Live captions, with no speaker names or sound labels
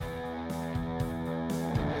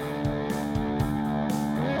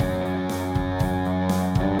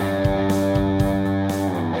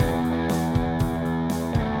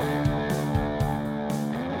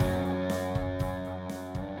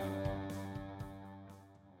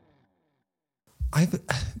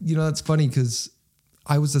It's funny because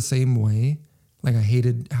I was the same way. Like I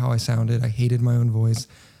hated how I sounded. I hated my own voice.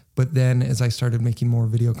 But then as I started making more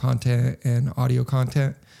video content and audio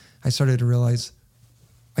content, I started to realize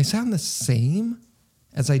I sound the same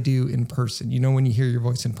as I do in person. When you hear your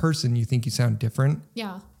voice in person, you think you sound different.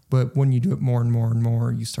 Yeah. But when you do it more and more and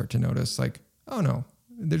more, you start to notice like, oh no,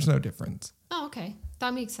 there's no difference. Oh, okay.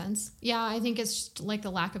 That makes sense. Yeah, I think it's just like the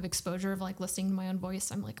lack of exposure of like listening to my own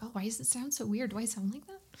voice. I'm like, oh, why does it sound so weird? Do I sound like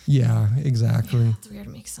that? Yeah, exactly. Yeah, it's weird.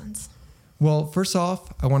 It makes sense. Well, first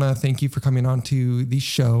off, I want to thank you for coming on to the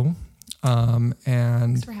show. And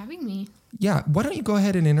thanks for having me. Yeah, why don't you go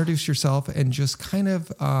ahead and introduce yourself and just kind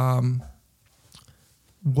of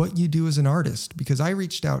what you do as an artist? Because I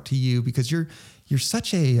reached out to you because you're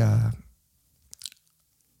such a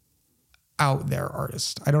out there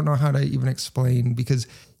artist. I don't know how to even explain because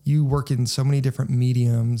you work in so many different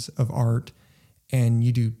mediums of art and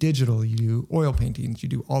you do digital, you do oil paintings, you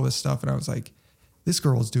do all this stuff. And I was like, this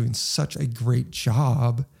girl is doing such a great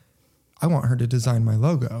job. I want her to design my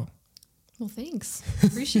logo. Well, thanks.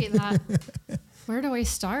 Appreciate that. Where do I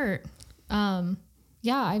start? Yeah,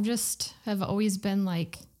 I've just have always been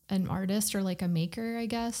like an artist or like a maker, I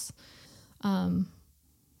guess.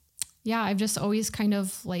 Yeah, I've just always kind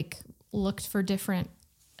of like looked for different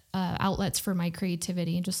outlets for my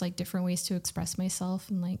creativity and just like different ways to express myself.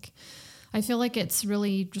 And like, I feel like it's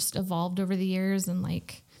really just evolved over the years and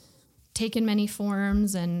like taken many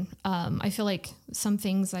forms. And I feel like some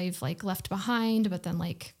things I've like left behind, but then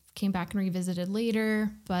like came back and revisited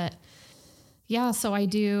later. But yeah, so I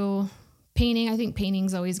do painting. I think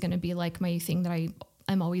painting's always going to be like my thing that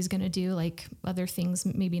I'm always going to do. Like other things,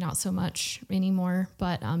 maybe not so much anymore,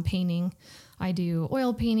 but painting, I do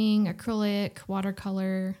oil painting, acrylic,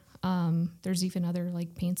 watercolor. There's even other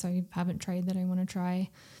like paints I haven't tried that I want to try.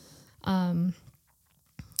 When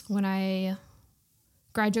I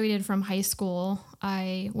graduated from high school,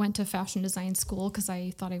 I went to fashion design school because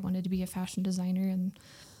I thought I wanted to be a fashion designer.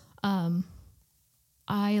 And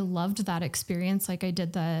I loved that experience. Like I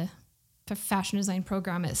did the fashion design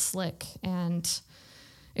program at Slick and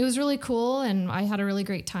it was really cool. And I had a really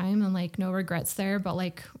great time and like no regrets there. But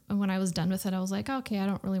like when I was done with it, I was like, okay, I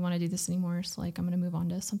don't really want to do this anymore. So like, I'm going to move on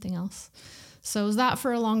to something else. So it was that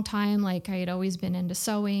for a long time. Like I had always been into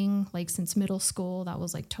sewing, like since middle school, that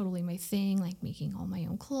was like totally my thing, like making all my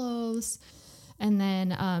own clothes. And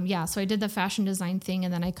then, so I did the fashion design thing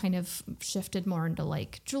and then I kind of shifted more into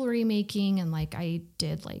like jewelry making and like I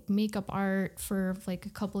did like makeup art for like a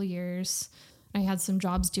couple years. I had some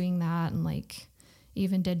jobs doing that and like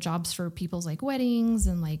even did jobs for people's like weddings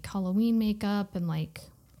and like Halloween makeup. And like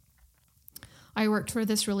I worked for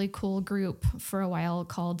this really cool group for a while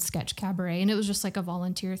called Sketch Cabaret and it was just like a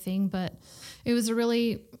volunteer thing, but it was a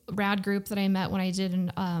really rad group that I met when I did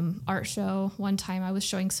an art show. One time I was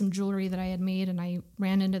showing some jewelry that I had made and I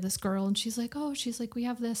ran into this girl and she's like, we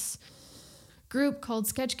have this group called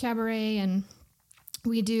Sketch Cabaret and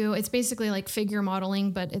it's basically like figure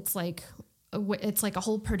modeling, but it's like a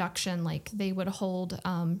whole production. Like they would hold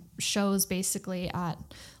shows basically at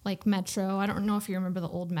like Metro. I don't know if you remember the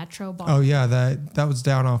old Metro bar. Oh yeah, that was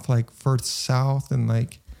down off like Firth South and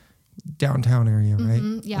like downtown area, right?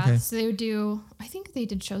 Mm-hmm, yeah. Okay. So they would I think they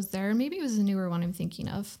did shows there. Maybe it was a newer one I'm thinking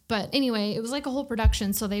of. But anyway, it was like a whole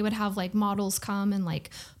production. So they would have like models come and like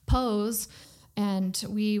pose and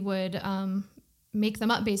we would make them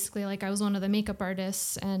up basically. Like I was one of the makeup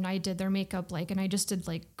artists and I did their makeup and I just did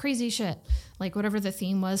like crazy shit, like whatever the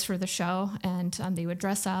theme was for the show. And they would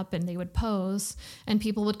dress up and they would pose and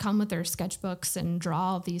people would come with their sketchbooks and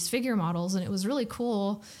draw these figure models. And it was really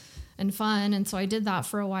cool and fun. And so I did that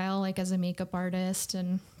for a while, like as a makeup artist.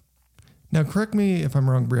 And now correct me if I'm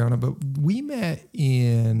wrong, Breana, but we met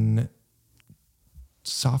in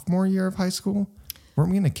sophomore year of high school. Weren't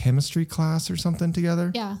we in a chemistry class or something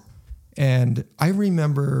together? Yeah. And I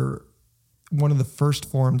remember one of the first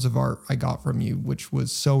forms of art I got from you, which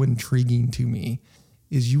was so intriguing to me,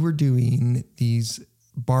 is you were doing these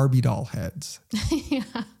Barbie doll heads. Yeah.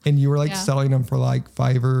 And you were like selling them for like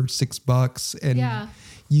 $5 or $6. And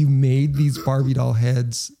you made these Barbie doll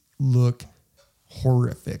heads look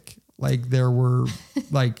horrific. Like there were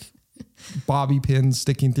like bobby pins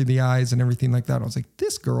sticking through the eyes and everything like that. I was like,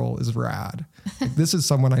 this girl is rad. Like, this is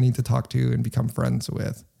someone I need to talk to and become friends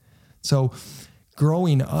with. So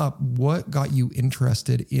growing up, what got you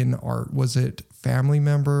interested in art? Was it family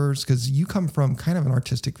members? Because you come from kind of an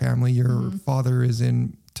artistic family. Your father is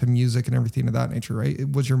into music and everything of that nature,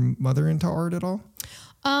 right? Was your mother into art at all?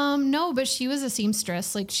 No, but she was a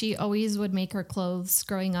seamstress. Like she always would make her clothes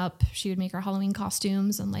growing up. She would make her Halloween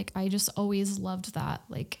costumes. And like, I just always loved that.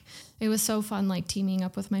 Like it was so fun, like teaming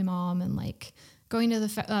up with my mom and like going to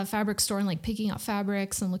the fabric store and like picking out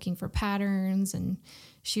fabrics and looking for patterns, and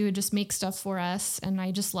she would just make stuff for us, and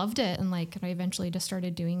I just loved it. And like I eventually just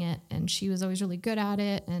started doing it, and she was always really good at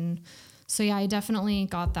it. And so yeah, I definitely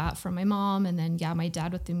got that from my mom, and then my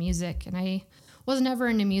dad with the music. And I was never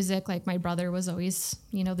into music. Like my brother was always,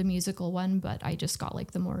 the musical one, but I just got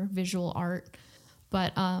like the more visual art.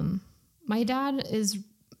 But my dad is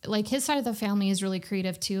like, his side of the family is really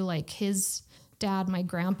creative too. Like his dad, my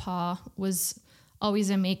grandpa, was always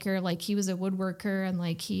a maker. Like he was a woodworker, and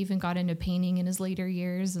like he even got into painting in his later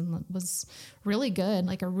years and was really good,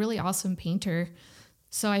 like a really awesome painter.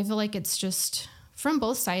 So I feel like it's just from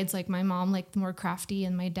both sides, like my mom, like the more crafty,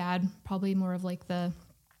 and my dad probably more of like the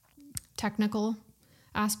technical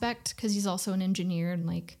aspect, because he's also an engineer. And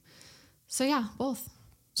like, so yeah, both.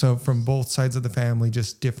 So from both sides of the family,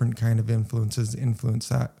 just different kind of influence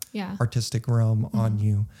that artistic realm on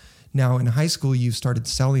you. Now in high school, you started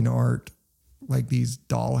selling art, like these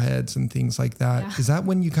doll heads and things like that. Yeah. Is that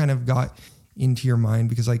when you kind of got into your mind?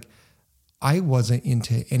 Because like I wasn't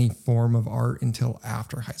into any form of art until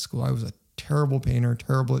after high school. I was a terrible painter,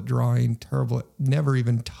 terrible at drawing, never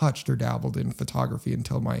even touched or dabbled in photography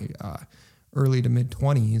until my early to mid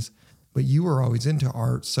 20s. But you were always into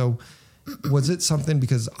art. So was it something,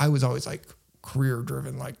 because I was always like career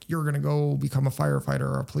driven, like you're going to go become a firefighter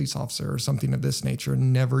or a police officer or something of this nature,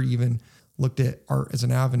 and never even looked at art as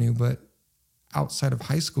an avenue. But outside of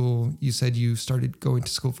high school, you said you started going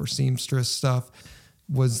to school for seamstress stuff.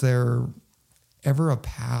 Was there ever a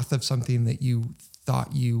path of something that you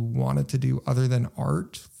thought you wanted to do other than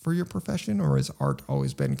art for your profession, or has art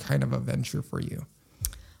always been kind of a venture for you?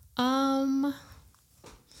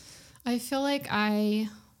 I feel like I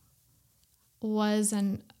was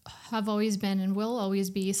and have always been and will always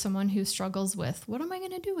be someone who struggles with, what am I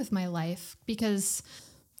going to do with my life? Because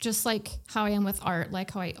just like how I am with art,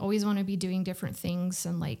 like how I always want to be doing different things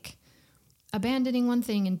and like abandoning one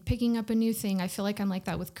thing and picking up a new thing. I feel like I'm like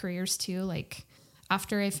that with careers too. Like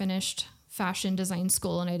after I finished fashion design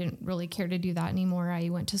school and I didn't really care to do that anymore, I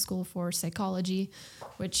went to school for psychology,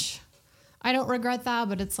 which I don't regret that,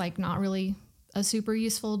 but it's like not really a super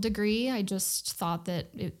useful degree. I just thought that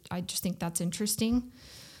I just think that's interesting.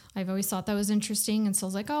 I've always thought that was interesting. And so I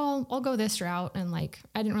was like, oh, I'll go this route. And like,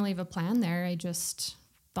 I didn't really have a plan there. I just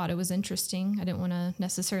thought it was interesting. I didn't want to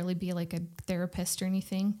necessarily be like a therapist or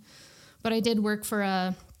anything, but I did work for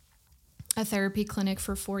a therapy clinic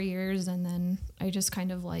for 4 years. And then I just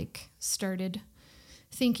kind of like started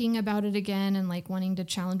thinking about it again and like wanting to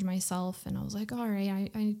challenge myself. And I was like, all right,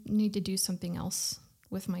 I need to do something else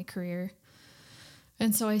with my career.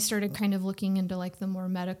 And so I started kind of looking into like the more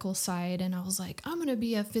medical side, and I was like, I'm going to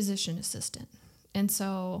be a physician assistant. And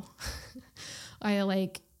so I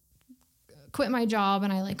like quit my job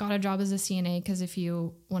and I like got a job as a CNA, because if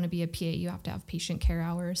you want to be a PA, you have to have patient care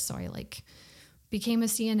hours. So I like became a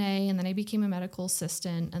CNA, and then I became a medical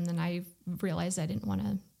assistant. And then I realized I didn't want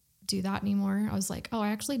to do that anymore. I was like, oh, I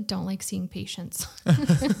actually don't like seeing patients.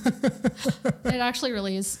 It actually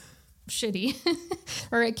really is shitty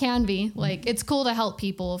or it can be. Like, it's cool to help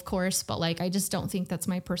people, of course, but like I just don't think that's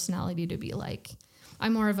my personality to be like.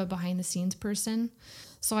 I'm more of a behind the scenes person.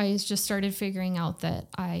 So I just started figuring out that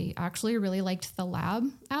I actually really liked the lab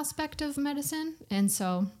aspect of medicine. And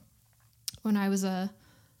so when I was a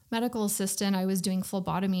medical assistant, I was doing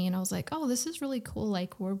phlebotomy, and I was like, oh, this is really cool.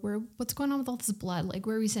 Like, what's going on with all this blood? Like,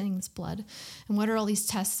 where are we sending this blood? And what are all these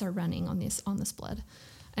tests are running on this blood?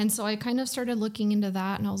 And so I kind of started looking into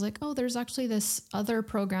that, and I was like, oh, there's actually this other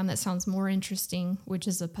program that sounds more interesting, which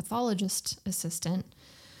is a pathologist assistant.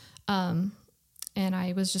 And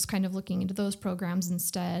I was just kind of looking into those programs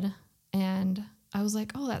instead. And I was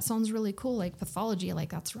like, oh, that sounds really cool. Like pathology, like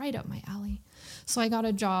that's right up my alley. So I got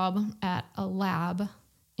a job at a lab,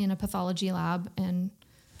 in a pathology lab. And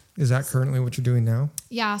is that currently what you're doing now?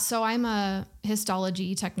 Yeah. So I'm a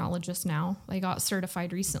histology technologist now. I got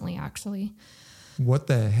certified recently, actually. What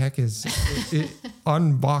the heck is it?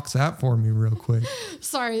 Unbox that for me real quick.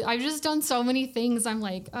 Sorry, I've just done so many things. I'm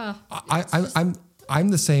like, I'm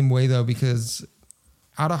the same way though, because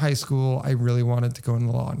out of high school, I really wanted to go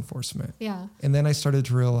into law enforcement. Yeah. And then I started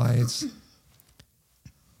to realize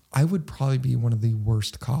I would probably be one of the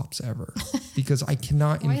worst cops ever, because I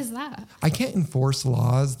cannot. Why is that? I can't enforce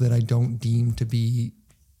laws that I don't deem to be,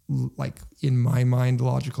 like, in my mind,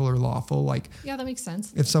 logical or lawful. Like, yeah, that makes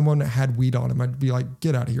sense. If someone had weed on him, I'd be like,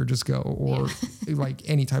 get out of here, just go. Or like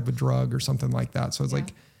any type of drug or something like that. So it's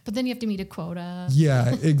like, but then you have to meet a quota.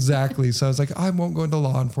 Yeah, exactly. So I was like, I won't go into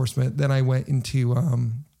law enforcement. Then I went into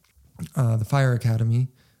the fire academy,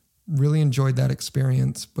 really enjoyed that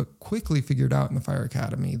experience, but quickly figured out in the fire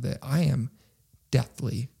academy that I am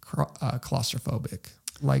deathly claustrophobic,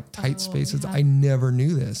 like tight spaces. Yeah. I never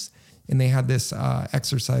knew this. And they had this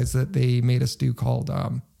exercise that they made us do called,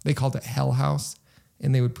 they called it Hell House.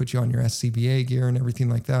 And they would put you on your SCBA gear and everything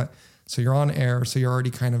like that. So you're on air. So you're already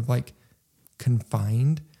kind of like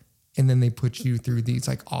confined. And then they put you through these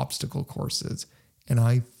like obstacle courses. And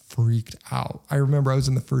I freaked out. I remember I was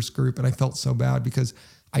in the first group and I felt so bad because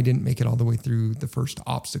I didn't make it all the way through the first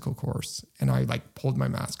obstacle course. And I like pulled my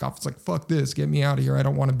mask off. It's like, fuck this, get me out of here. I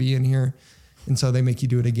don't want to be in here. And so they make you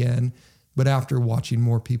do it again. But after watching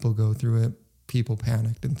more people go through it, people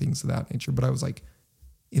panicked and things of that nature. But I was like,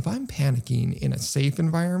 if I'm panicking in a safe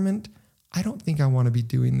environment, I don't think I want to be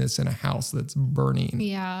doing this in a house that's burning.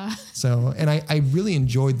 Yeah. So, and I really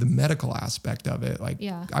enjoyed the medical aspect of it. Like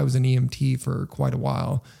I was an EMT for quite a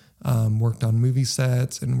while, worked on movie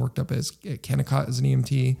sets and worked up at Kennecott as an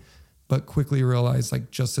EMT, but quickly realized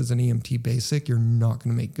like just as an EMT basic, you're not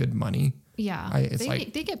going to make good money. Yeah.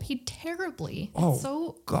 They get paid terribly. Oh, it's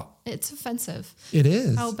so God. It's offensive. It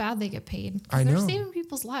is. How bad they get paid. I know. They're saving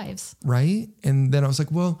people's lives. Right. And then I was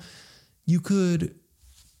like, well, you could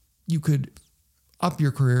up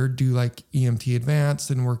your career, do like EMT advanced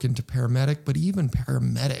and work into paramedic, but even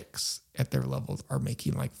paramedics at their levels are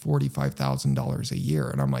making like $45,000 a year.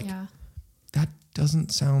 And I'm like, that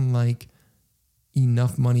doesn't sound like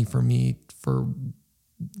enough money for me for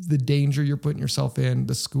the danger you're putting yourself in,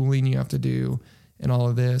 the schooling you have to do and all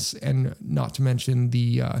of this. And not to mention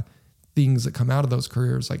the things that come out of those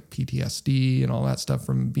careers like PTSD and all that stuff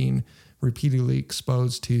from being repeatedly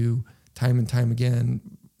exposed to time and time again,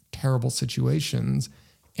 terrible situations.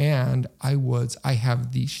 And I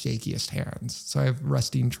have the shakiest hands. So I have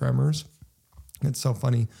resting tremors. It's so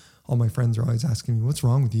funny. All my friends are always asking me, what's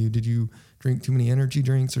wrong with you? Did you drink too many energy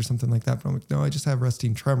drinks or something like that? But I'm like, no, I just have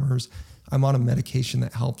resting tremors. I'm on a medication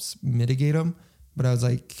that helps mitigate them. But I was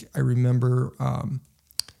like, I remember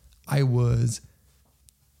I was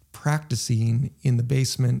practicing in the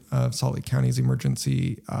basement of Salt Lake County's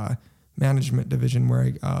emergency management division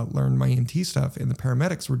where I learned my EMT stuff, and the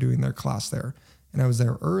paramedics were doing their class there. And I was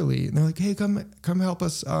there early, and they're like, hey, come help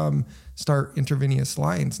us start intravenous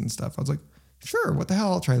lines and stuff. I was like, sure, what the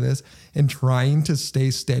hell, I'll try this. And trying to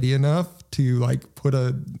stay steady enough to like put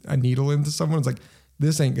a needle into someone, it's like,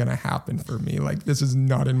 this ain't gonna happen for me. Like, this is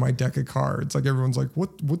not in my deck of cards. Like, everyone's like,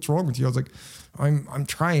 what's wrong with you? I was like, I'm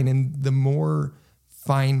trying. And the more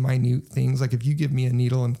fine, minute things, like if you give me a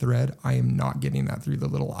needle and thread, I am not getting that through the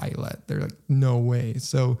little eyelet. They're like, no way.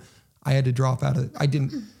 So I had to drop out of, I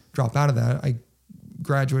didn't drop out of that. I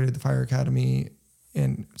graduated the fire academy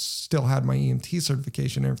and still had my EMT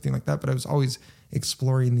certification and everything like that. But I was always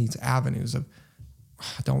exploring these avenues of,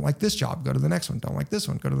 don't like this job, go to the next one. Don't like this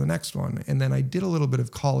one, go to the next one. And then I did a little bit of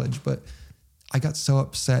college, but I got so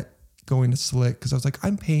upset going to Slick because I was like,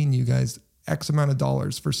 I'm paying you guys X amount of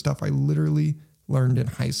dollars for stuff I literally learned in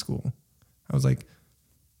high school. I was like,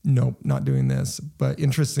 nope, not doing this. But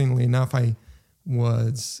interestingly enough, while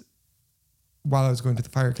I was going to the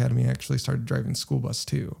fire academy, I actually started driving school bus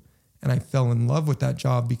too. And I fell in love with that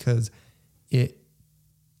job because it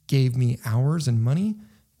gave me hours and money,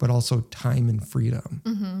 but also time and freedom.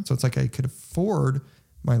 Mm-hmm. So it's like I could afford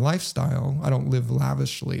my lifestyle. I don't live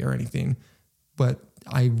lavishly or anything, but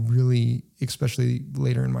I really, especially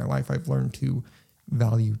later in my life, I've learned to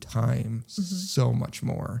value time so much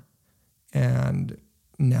more. And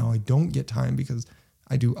now I don't get time because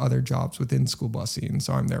I do other jobs within school busing.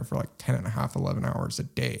 So I'm there for like 10 and a half, 11 hours a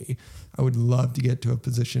day. I would love to get to a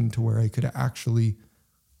position to where I could actually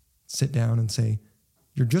sit down and say,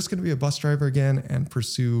 you're just going to be a bus driver again and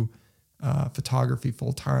pursue photography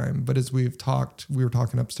full time. But as we were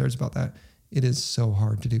talking upstairs about that, it is so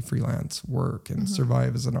hard to do freelance work and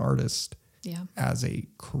survive as an artist as a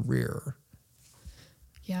career.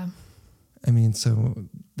 Yeah. I mean, so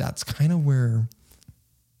that's kind of where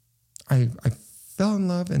I fell in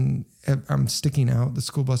love, and I'm sticking out the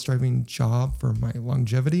school bus driving job for my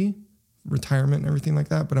longevity, retirement and everything like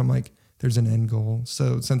that. But I'm like, there's an end goal.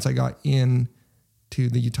 So since I got in to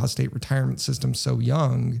the Utah State retirement system so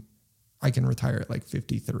young, I can retire at like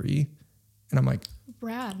 53. And I'm like,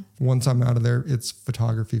 Brad, once I'm out of there, it's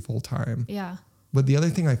photography full time. Yeah. But the other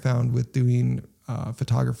thing I found with doing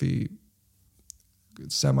photography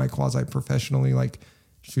semi-quasi professionally, like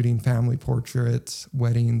shooting family portraits,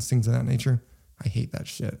 weddings, things of that nature, I hate that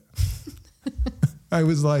shit. I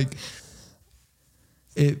was like,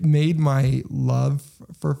 it made my love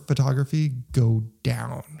for photography go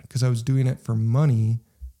down because I was doing it for money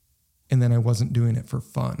and then I wasn't doing it for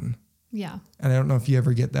fun. Yeah. And I don't know if you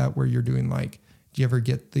ever get that where you're doing like, do you ever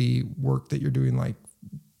get the work that you're doing like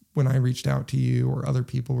when I reached out to you or other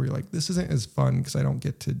people where you're like, this isn't as fun because I don't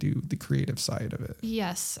get to do the creative side of it?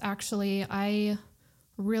 Yes, actually, I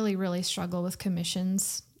really, really struggle with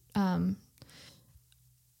commissions. And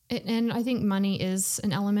I think money is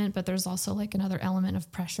an element, but there's also like another element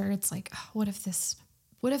of pressure. It's like, oh, what if this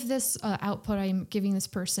output I'm giving this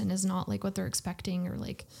person is not like what they're expecting, or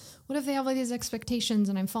like, what if they have like these expectations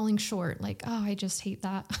and I'm falling short? Like, oh, I just hate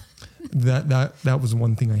that. That was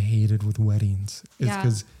one thing I hated with weddings, is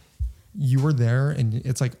because you were there and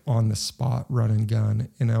it's like on the spot, run and gun.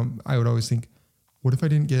 And I would always think, what if I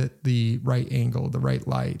didn't get the right angle, the right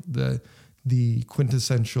light, the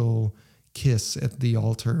quintessential kiss at the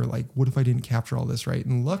altar? Like, what if I didn't capture all this right?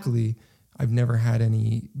 And luckily, I've never had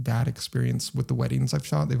any bad experience with the weddings I've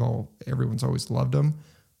shot. Everyone's always loved them.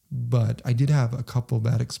 But I did have a couple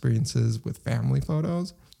bad experiences with family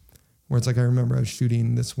photos where it's like, I remember I was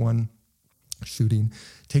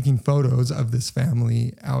taking photos of this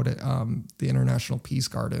family out at the International Peace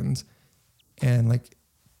Gardens. And like,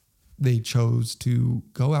 they chose to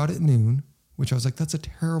go out at noon, which I was like, that's a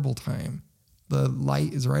terrible time. The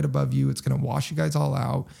light is right above you. It's going to wash you guys all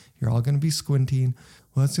out. You're all going to be squinting.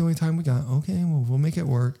 Well, that's the only time we got. Okay, well, we'll make it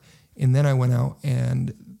work. And then I went out,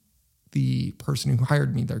 and the person who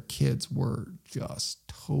hired me, their kids were just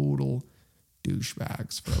total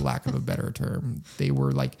douchebags, for lack of a better term. They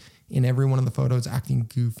were like in every one of the photos acting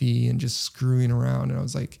goofy and just screwing around. And I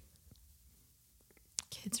was like,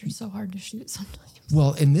 kids are so hard to shoot sometimes.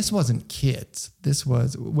 Well, and this wasn't kids. This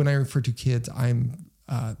was, when I refer to kids,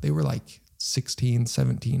 they were like 16,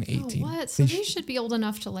 17, 18. Oh, what? So they should be old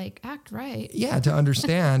enough to like act right. Yeah, to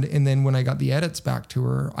understand. And then when I got the edits back to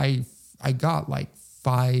her, I got like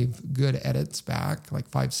 5 good edits back, like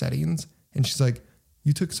 5 settings. And she's like,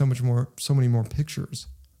 you took so many more pictures.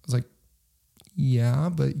 I was like, yeah,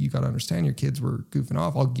 but you got to understand, your kids were goofing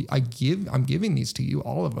off. I'm giving these to you,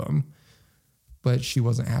 all of them. But she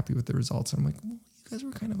wasn't happy with the results. And I'm like, well, you guys were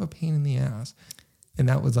kind of a pain in the ass. And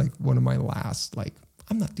that was like one of my last, like,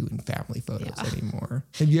 I'm not doing family photos anymore.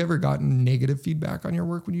 Have you ever gotten negative feedback on your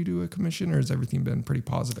work when you do a commission, or has everything been pretty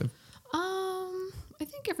positive? I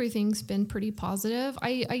think everything's been pretty positive.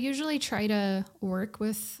 I usually try to work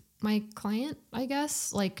with my client, I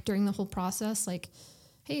guess, like during the whole process, like,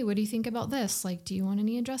 hey, what do you think about this? Like, do you want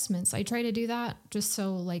any adjustments? I try to do that just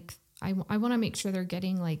so like, I want to make sure they're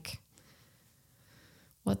getting like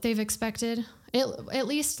what they've expected, at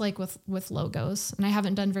least like with logos. And I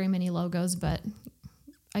haven't done very many logos, but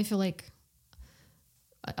I feel like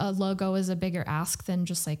a logo is a bigger ask than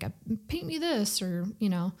just like paint me this, or,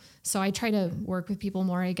 so I try to work with people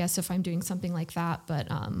more, I guess, if I'm doing something like that. But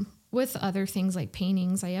with other things like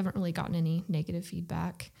paintings, I haven't really gotten any negative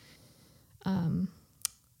feedback. I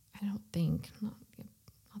don't think, not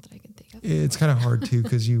that I can think of. It's kind of hard too,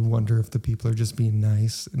 because you wonder if the people are just being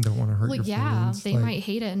nice and don't want to hurt your feelings. They might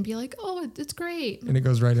hate it and be like, oh, it's great. And it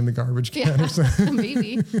goes right in the garbage can or something.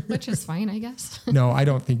 Maybe, which is fine, I guess. No, I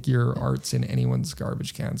don't think your art's in anyone's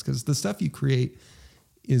garbage cans, because the stuff you create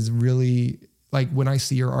is really, like, when I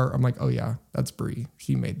see your art, I'm like, oh yeah, that's Bree.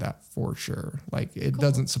 She made that for sure. Like, it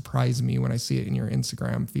doesn't surprise me when I see it in your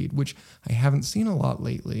Instagram feed, which I haven't seen a lot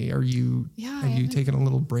lately. Have you taken a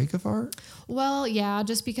little break of art? Well, yeah,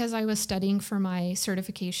 just because I was studying for my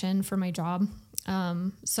certification for my job.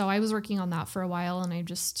 So I was working on that for a while, and I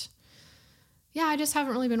just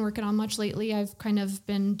haven't really been working on much lately. I've kind of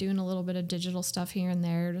been doing a little bit of digital stuff here and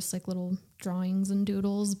there, just like little drawings and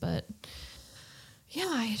doodles, but yeah,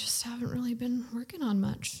 I just haven't really been working on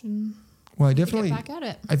much. And well, get back at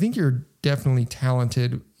it. I think you're definitely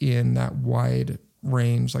talented in that wide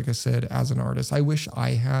range. Like I said, as an artist, I wish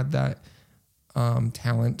I had that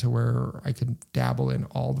talent to where I could dabble in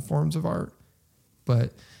all the forms of art.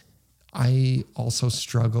 But I also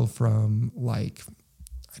struggle from, like,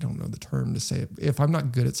 I don't know the term to say it. If I'm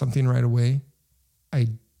not good at something right away, I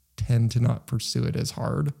tend to not pursue it as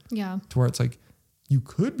hard. Yeah. To where it's like, you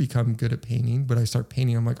could become good at painting, but I start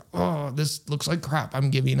painting, I'm like, oh, this looks like crap, I'm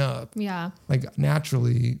giving up. Yeah. Like,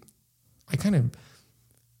 naturally, I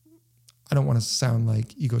don't want to sound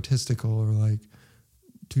like egotistical or like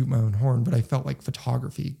toot my own horn, but I felt like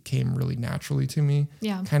photography came really naturally to me.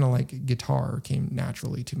 Yeah. Kind of like guitar came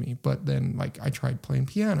naturally to me. But then, like, I tried playing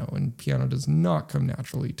piano, and piano does not come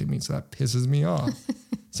naturally to me. So that pisses me off.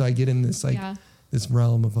 So I get in this, like, this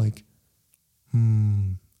realm of like,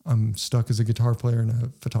 I'm stuck as a guitar player and a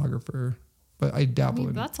photographer, but I dabble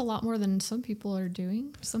in. That's a lot more than some people are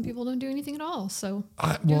doing. Some people don't do anything at all. So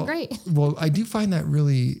you're great. Well, I do find that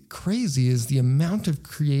really crazy, is the amount of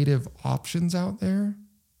creative options out there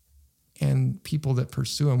and people that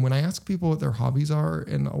pursue them. When I ask people what their hobbies are,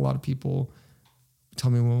 and a lot of people tell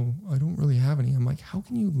me, well, I don't really have any. I'm like, how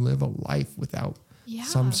can you live a life without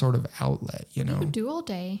some sort of outlet, you know? You do all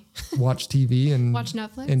day. Watch TV and watch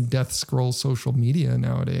Netflix and death scroll social media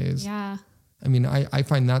nowadays. Yeah. I mean, I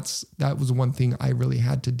find that was one thing I really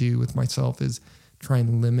had to do with myself, is try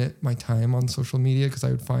and limit my time on social media, because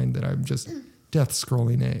I would find that I'm just death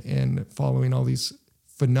scrolling it and following all these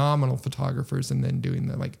phenomenal photographers, and then doing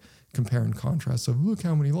the like compare and contrast of, look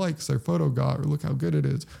how many likes their photo got, or look how good it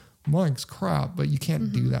is. Mine's crap. But you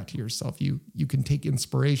can't do that to yourself. You can take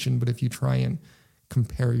inspiration, but if you try and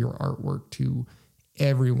compare your artwork to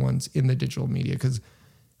everyone's in the digital media, because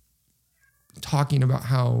talking about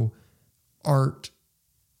how art,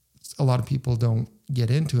 a lot of people don't get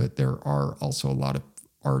into it. There are also a lot of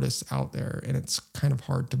artists out there, and it's kind of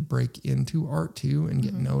hard to break into art too and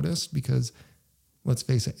get noticed, because let's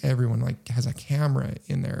face it, everyone like has a camera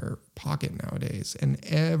in their pocket nowadays, and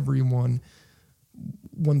everyone,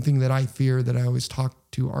 one thing that I fear that I always talk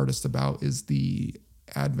to artists about is the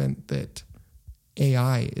advent that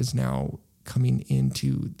AI is now coming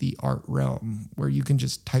into the art realm, where you can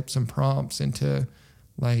just type some prompts into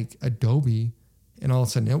like Adobe, and all of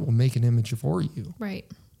a sudden it will make an image for you. Right.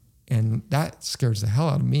 And that scares the hell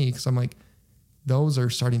out of me, because I'm like, those are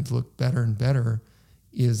starting to look better and better.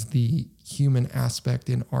 Is the human aspect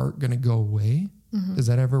in art going to go away? Does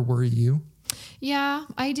that ever worry you? Yeah,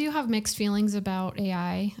 I do have mixed feelings about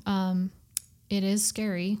AI. It is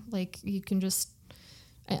scary. Like, you can just,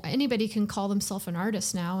 anybody can call themselves an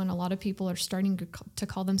artist now, and a lot of people are starting to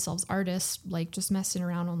call themselves artists, like just messing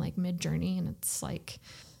around on like Midjourney, and it's like,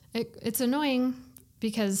 it's annoying,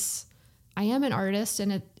 because I am an artist,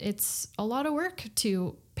 and it's a lot of work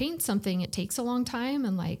to paint something. It takes a long time,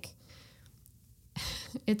 and like,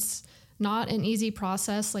 it's not an easy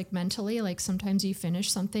process, like mentally. Like, sometimes you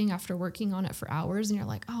finish something after working on it for hours, and you're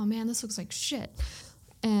like, oh man, this looks like shit.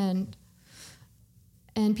 And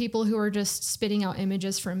people who are just spitting out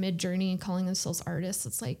images from Midjourney and calling themselves artists,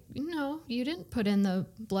 it's like, no, you didn't put in the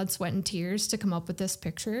blood, sweat, and tears to come up with this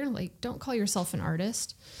picture. Like, don't call yourself an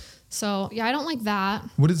artist. So yeah, I don't like that.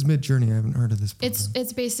 What is Midjourney? I haven't heard of this program.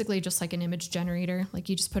 It's basically just like an image generator. Like,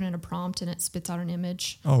 you just put in a prompt and it spits out an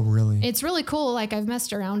image. Oh, really? It's really cool. Like, I've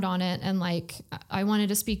messed around on it, and like, I wanted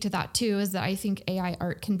to speak to that too, is that I think AI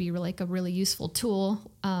art can be like a really useful tool.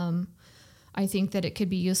 I think that it could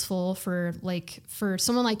be useful for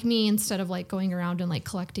someone like me, instead of like going around and like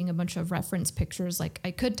collecting a bunch of reference pictures. Like,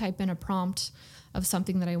 I could type in a prompt of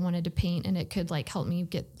something that I wanted to paint, and it could like help me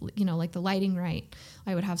get, like the lighting right.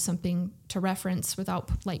 I would have something to reference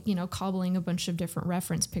without like, cobbling a bunch of different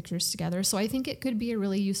reference pictures together. So I think it could be a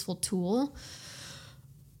really useful tool.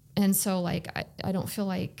 And so like, I don't feel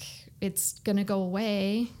like it's going to go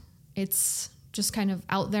away. It's just kind of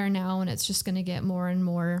out there now, and it's just going to get more and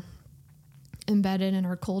more embedded in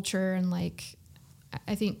our culture. And like,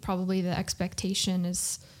 I think probably the expectation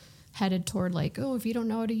is headed toward like, oh, if you don't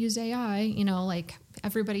know how to use AI, like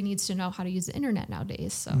everybody needs to know how to use the internet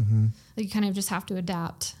nowadays. So like, you kind of just have to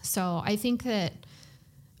adapt. So I think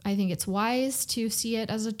it's wise to see it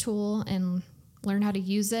as a tool and learn how to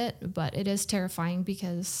use it, but it is terrifying,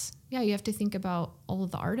 because you have to think about all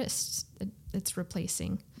of the artists that it's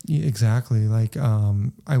replacing. Yeah, exactly. Like,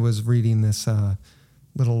 I was reading this,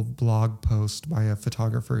 little blog post by a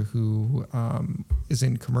photographer who is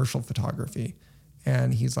in commercial photography.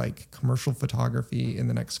 And he's like, commercial photography in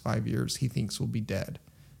the next 5 years, he thinks will be dead.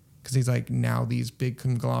 Because he's like, now these big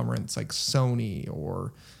conglomerates like Sony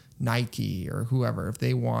or Nike or whoever, if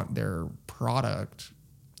they want their product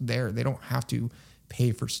there, they don't have to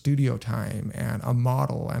pay for studio time and a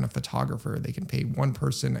model and a photographer. They can pay one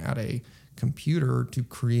person at a computer to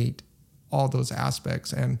create all those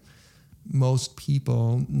aspects. And most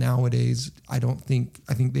people nowadays, I think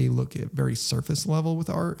they look at very surface level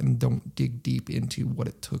with art and don't dig deep into what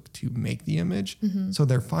it took to make the image. So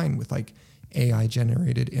they're fine with like AI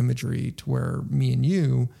generated imagery, to where me and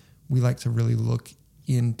you, we like to really look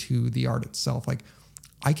into the art itself. Like,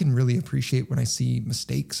 I can really appreciate when I see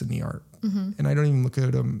mistakes in the art, and I don't even look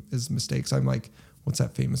at them as mistakes. I'm like, what's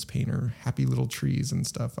that famous painter? Happy Little Trees and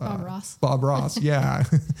stuff. Bob Ross. Yeah.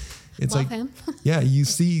 It's Love like, him. yeah, you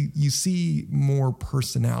see more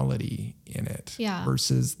personality in it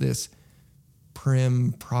versus this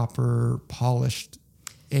prim, proper, polished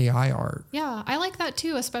AI art. Yeah, I like that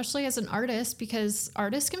too, especially as an artist, because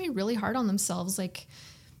artists can be really hard on themselves. Like,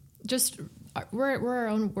 just we're our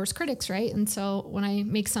own worst critics, right? And so when I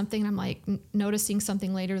make something, I'm like noticing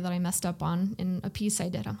something later that I messed up on in a piece I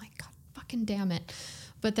did, I'm like, God fucking damn it.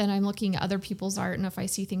 But then I'm looking at other people's art, and if I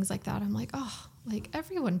see things like that, I'm like, oh, like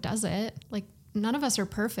everyone does it. Like, none of us are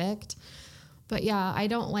perfect. But yeah, I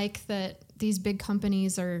don't like that these big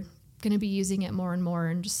companies are going to be using it more and more.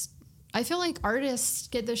 And just, I feel like artists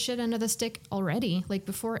get the shit end of the stick already. Like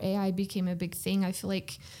before AI became a big thing, I feel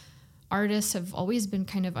like artists have always been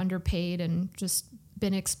kind of underpaid and just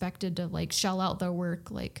been expected to like shell out their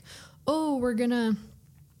work. Like, oh, we're going to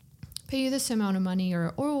pay you this amount of money,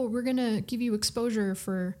 or, oh, we're going to give you exposure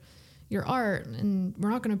for your art and we're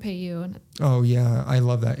not going to pay you. And oh yeah, I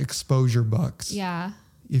love that. Exposure bucks. yeah.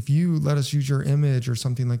 If you let us use your image or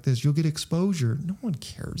something like this, you'll get exposure. No one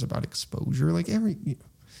cares about exposure. Like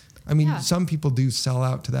some people do sell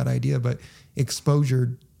out to that idea, but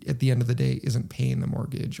exposure at the end of the day isn't paying the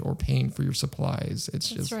mortgage or paying for your supplies.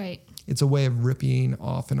 That's right. It's a way of ripping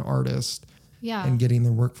off an artist and getting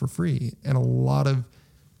their work for free. And a lot of,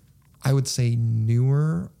 I would say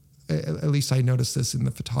newer, at least I noticed this in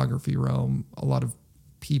the photography realm, a lot of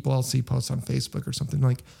people, I'll see posts on Facebook or something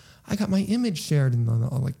like, I got my image shared, and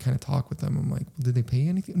I'll like kind of talk with them. I'm like, well, did they pay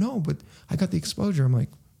anything? No, but I got the exposure. I'm like,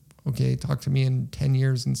 okay, talk to me in 10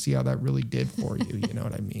 years and see how that really did for you. You know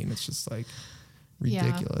what I mean? It's just like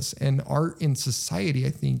ridiculous. Yeah. And art in society,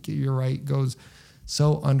 I think you're right, goes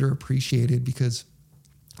so underappreciated because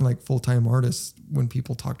like full-time artists, when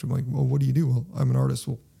people talk to them like, well, what do you do? Well, I'm an artist.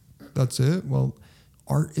 Well, that's it. Well,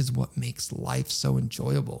 art is what makes life so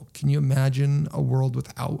enjoyable. Can you imagine a world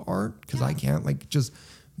without art? Because I can't, like, just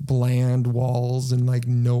bland walls and like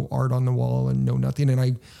no art on the wall and no nothing.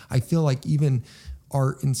 And I feel like even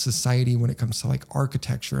art in society, when it comes to like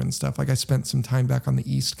architecture and stuff, like I spent some time back on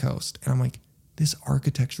the East Coast and I'm like, this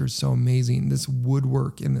architecture is so amazing. This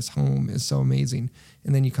woodwork in this home is so amazing.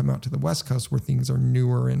 And then you come out to the West Coast where things are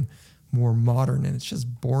newer and more modern and it's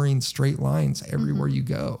just boring straight lines everywhere you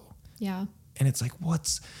go. Yeah. And it's like,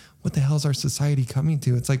 what the hell is our society coming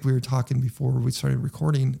to? It's like we were talking before we started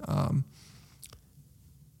recording.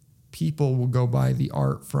 People will go buy the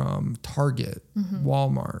art from Target,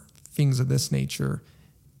 Walmart, things of this nature.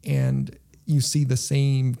 And you see the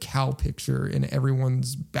same cow picture in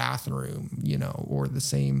everyone's bathroom, you know, or the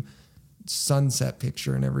same sunset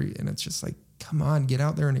picture and it's just like, come on, get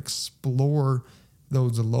out there and explore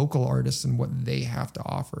those local artists and what they have to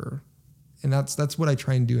offer. And that's what I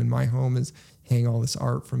try and do in my home is hang all this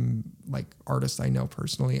art from like artists I know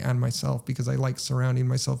personally and myself, because I like surrounding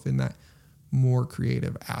myself in that more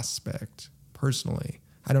creative aspect personally.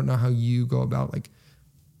 I don't know how you go about like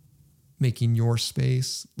making your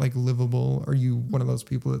space like livable. Are you one of those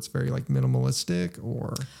people that's very like minimalistic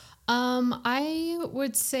or? I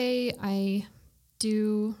would say I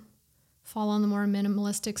do fall on the more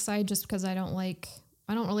minimalistic side just because I don't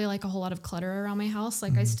really like a whole lot of clutter around my house.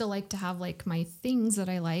 Like I still like to have like my things that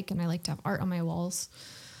I like, and I like to have art on my walls.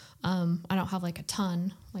 I don't have like a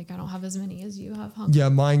ton, like I don't have as many as you have. Huh? Yeah.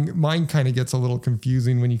 Mine kind of gets a little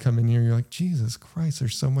confusing when you come in here. You're like, Jesus Christ,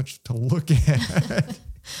 there's so much to look at.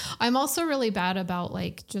 I'm also really bad about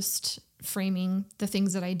like just framing the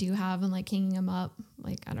things that I do have and like hanging them up.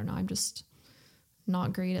 Like, I don't know. I'm just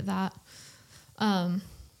not great at that.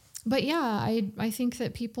 But yeah, I think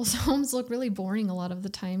that people's homes look really boring a lot of the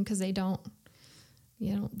time because they don't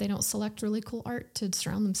select really cool art to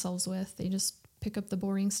surround themselves with. They just pick up the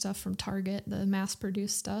boring stuff from Target, the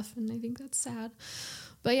mass-produced stuff, and I think that's sad.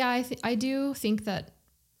 But yeah, I do think that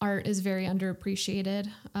art is very underappreciated.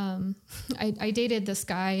 I dated this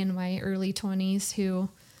guy in my early 20s who,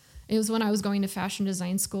 it was when I was going to fashion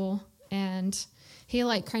design school, and he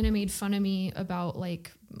like kind of made fun of me about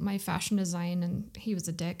like my fashion design, and he was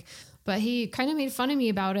a dick, but he kind of made fun of me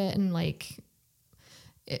about it, and like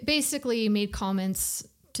it basically made comments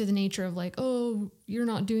to the nature of like, oh, you're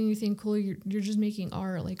not doing anything cool, you're just making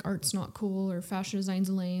art, like art's not cool, or fashion design's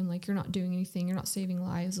lame, like you're not doing anything, you're not saving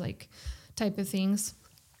lives, like type of things.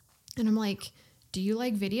 And I'm like, do you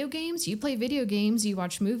like video games? You play video games, you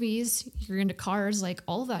watch movies, you're into cars, like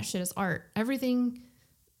all of that shit is art. Everything,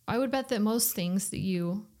 I would bet that most things that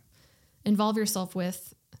you involve yourself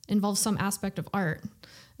with involve some aspect of art.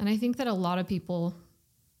 And I think that a lot of people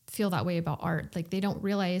feel that way about art. Like they don't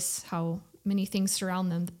realize how many things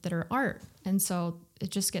surround them that are art. And so it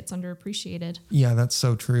just gets underappreciated. Yeah, that's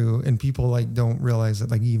so true. And people like don't realize that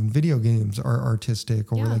like even video games are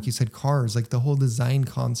artistic, or like you said, cars, like the whole design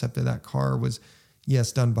concept of that car was,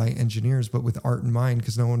 yes, done by engineers, but with art in mind,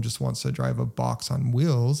 because no one just wants to drive a box on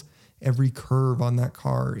wheels. Every curve on that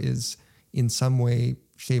car is in some way,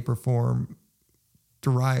 shape or form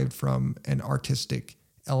derived from an artistic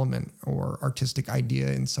element or artistic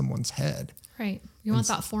idea in someone's head. Right. You want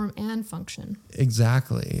that form and function.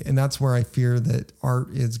 Exactly. And that's where I fear that art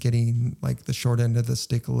is getting like the short end of the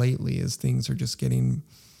stick lately, is things are just getting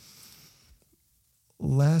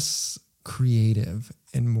less creative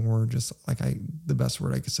and more just like the best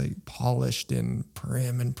word I could say, polished and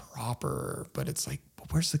prim and proper. But it's like,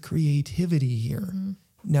 where's the creativity here?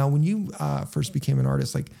 Now, when you first became an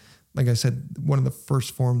artist, like I said, one of the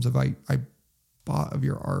first forms of I bought of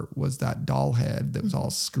your art was that doll head that was all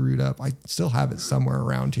screwed up. I still have it somewhere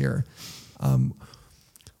around here.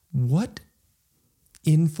 What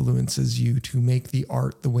influences you to make the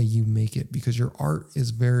art the way you make it? Because your art is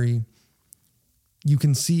very, you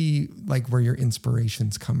can see like where your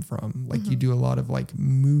inspirations come from. Like you do a lot of like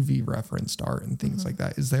movie referenced art and things like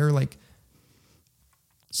that. Is there like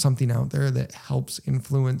something out there that helps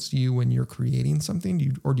influence you when you're creating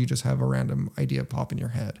something? Or do you just have a random idea pop in your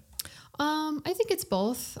head? I think it's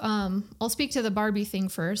both. I'll speak to the Barbie thing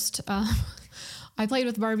first. I played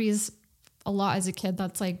with Barbies a lot as a kid.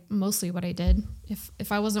 That's like mostly what I did.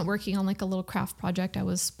 If I wasn't working on like a little craft project, I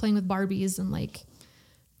was playing with Barbies and like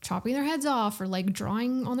chopping their heads off, or like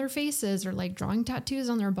drawing on their faces, or like drawing tattoos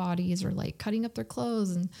on their bodies, or like cutting up their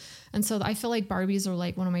clothes. And so I feel like Barbies are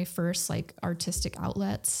like one of my first like artistic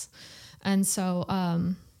outlets. And so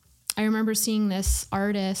I remember seeing this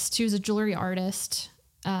artist. She was a jewelry artist.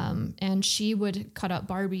 And she would cut up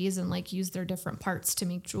Barbies and like use their different parts to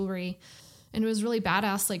make jewelry. And it was really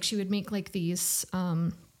badass. Like she would make like these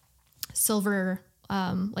silver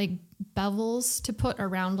like bevels to put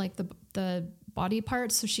around like the body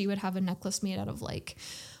parts. So she would have a necklace made out of like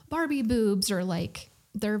Barbie boobs, or like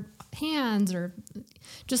their hands, or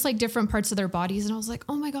just like different parts of their bodies. And I was like,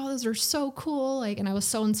 oh my God, those are so cool. Like, and I was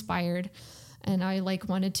so inspired, and I like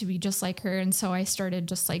wanted to be just like her. And so I started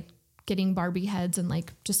just like getting Barbie heads and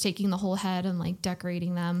like just taking the whole head and like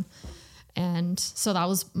decorating them. And so that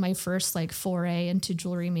was my first like foray into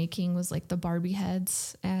jewelry making, was like the Barbie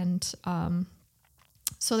heads. And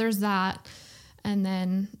so there's that. And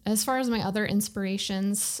then as far as my other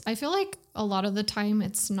inspirations, I feel like a lot of the time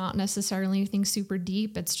it's not necessarily anything super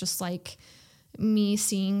deep. It's just like me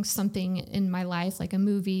seeing something in my life, like a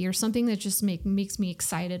movie or something that just makes me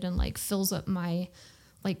excited and like fills up my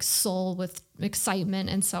like soul with excitement.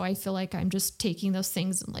 And so I feel like I'm just taking those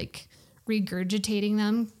things and like regurgitating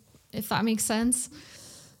them, if that makes sense.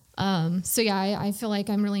 So yeah, I feel like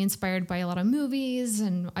I'm really inspired by a lot of movies,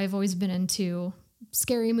 and I've always been into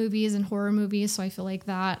scary movies and horror movies. So I feel like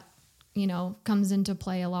that, you know, comes into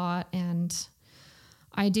play a lot. And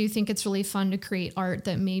I do think it's really fun to create art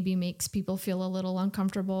that maybe makes people feel a little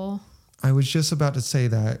uncomfortable. I was just about to say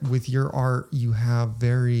that with your art, you have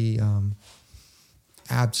very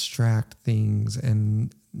abstract things,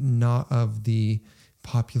 and not of the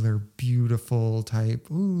popular, beautiful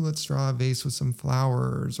type, ooh, let's draw a vase with some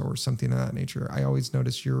flowers or something of that nature. I always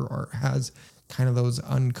notice your art has kind of those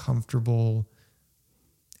uncomfortable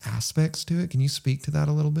aspects to it. Can you speak to that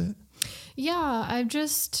a little bit? Yeah,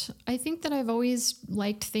 I think that I've always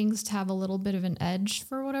liked things to have a little bit of an edge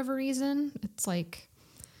for whatever reason. It's like,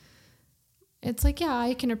 yeah,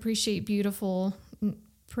 I can appreciate beautiful,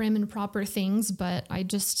 prim and proper things, but I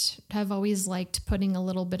just have always liked putting a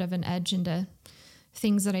little bit of an edge into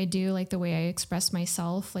things that I do, like the way I express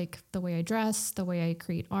myself, like the way I dress, the way I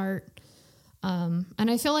create art. And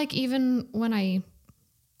I feel like even when I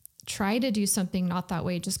try to do something not that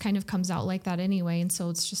way, it just kind of comes out like that anyway. And so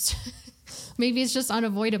it's just, maybe it's just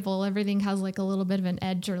unavoidable. Everything has like a little bit of an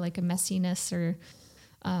edge, or like a messiness, or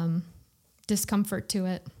discomfort to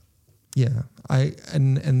it. Yeah.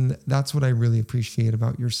 And that's what I really appreciate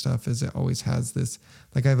about your stuff, is it always has this,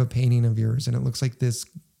 like I have a painting of yours and it looks like this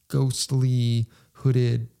ghostly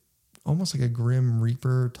hooded, almost like a Grim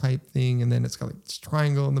Reaper type thing. And then it's got like this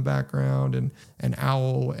triangle in the background and an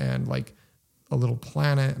owl and like a little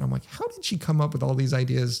planet. And I'm like, how did she come up with all these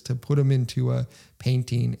ideas to put them into a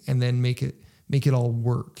painting and then make it all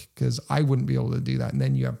work? Because I wouldn't be able to do that. And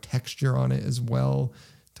then you have texture on it as well,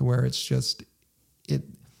 to where it's just,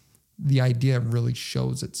 the idea really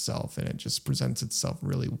shows itself and it just presents itself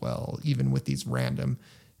really well, even with these random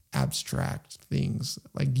abstract things.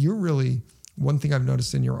 Like one thing I've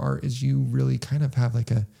noticed in your art is you really kind of have like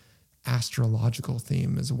a astrological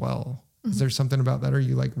theme as well. Mm-hmm. Is there something about that? Are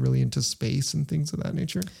you like really into space and things of that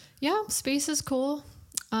nature? Yeah, space is cool.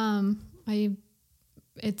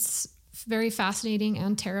 It's very fascinating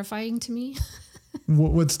and terrifying to me.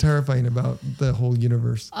 What's terrifying about the whole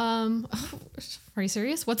universe? Are you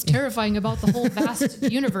serious? What's terrifying about the whole vast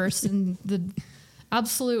universe and the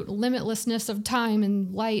absolute limitlessness of time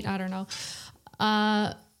and light? I don't know.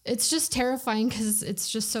 It's just terrifying because it's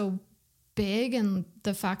just so big, and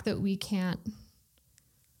the fact that we can't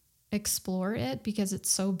explore it because it's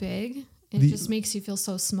so big, it just makes you feel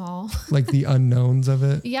so small. Like the unknowns of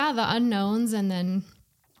it? Yeah, the unknowns, and then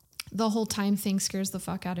the whole time thing scares the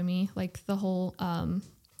fuck out of me. Like the whole,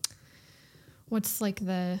 what's like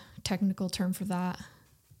the technical term for that?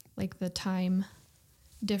 Like the time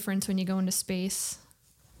difference when you go into space.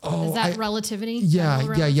 Oh, is that Relativity? Yeah,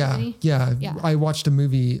 Relativity? yeah. I watched a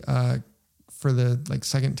movie for the like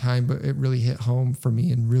second time, but it really hit home for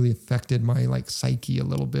me and really affected my like psyche a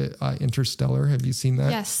little bit. Interstellar. Have you seen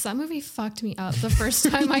that? Yes, that movie fucked me up the first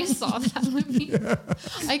time I saw that movie. Yeah.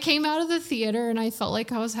 I came out of the theater and I felt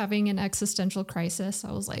like I was having an existential crisis.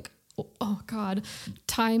 I was like, oh God,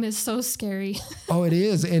 time is so scary. Oh, it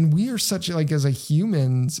is. And we are such like, as a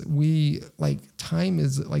humans, we like time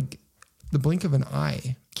is like the blink of an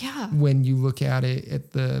eye. Yeah. When you look at it,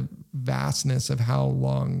 at the vastness of how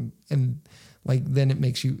long, and like, then it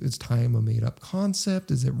makes you, is time a made up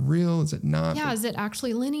concept? Is it real? Is it not? Yeah. Is it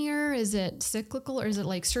actually linear? Is it cyclical, or is it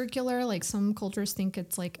like circular? Like some cultures think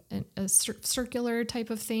it's like a circular type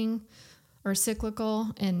of thing, or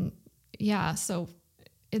cyclical. And yeah, so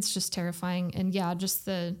it's just terrifying. And yeah, just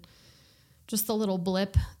the little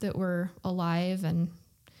blip that we're alive, and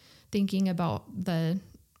thinking about the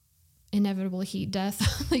inevitable heat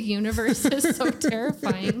death of the universe is so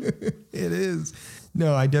terrifying. It is.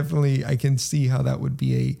 No, I can see how that would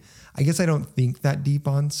be I guess I don't think that deep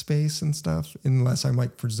on space and stuff unless I'm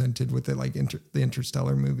like presented with it, like the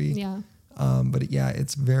Interstellar movie. Yeah. But yeah,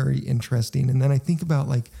 it's very interesting. And then I think about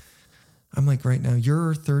like, I'm like right now,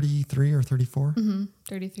 you're 33 or 34? Mm-hmm.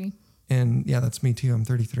 33. And yeah, that's me too. I'm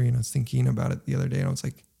 33. And I was thinking about it the other day and I was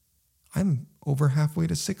like, I'm over halfway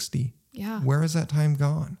to 60. Yeah. Where has that time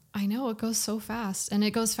gone? I know, it goes so fast, and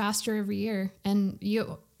it goes faster every year. And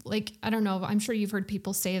you like, I don't know, I'm sure you've heard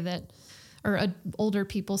people say that, or older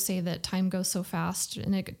people say that time goes so fast,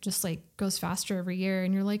 and it just like goes faster every year.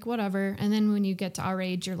 And you're like, whatever. And then when you get to our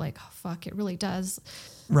age, you're like, oh, fuck, it really does.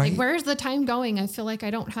 Right. Like, where's the time going? I feel like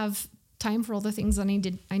I don't have time for all the things I need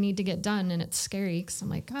to get done. And it's scary because I'm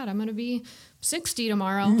like, God, I'm going to be 60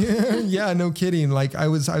 tomorrow. Yeah, no kidding. Like I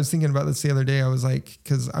was thinking about this the other day. I was like,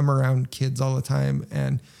 cause I'm around kids all the time,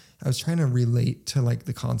 and I was trying to relate to like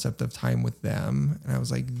the concept of time with them. And I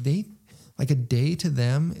was like, like a day to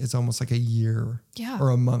them is almost like a year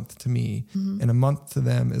or a month to me. Mm-hmm. And a month to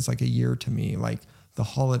them is like a year to me. Like the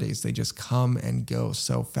holidays, they just come and go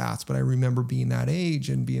so fast. But I remember being that age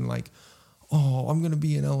and being like, oh, I'm going to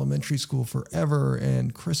be in elementary school forever,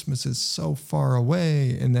 and Christmas is so far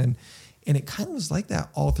away. And it kind of was like that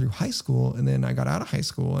all through high school. And then I got out of high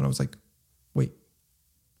school and I was like, wait,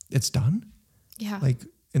 it's done? Yeah. Like,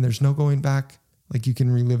 and there's no going back. Like you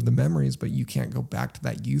can relive the memories, but you can't go back to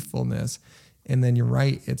that youthfulness. And then you're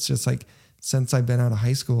right. It's just like, since I've been out of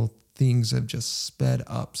high school, things have just sped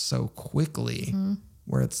up so quickly,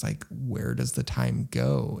 where it's like, where does the time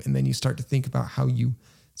go? And then you start to think about how you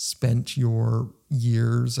spent your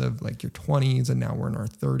years of like your 20s, and now we're in our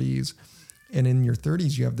 30s. And in your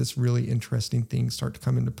 30s, you have this really interesting thing start to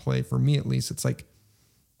come into play. For me, at least, it's like,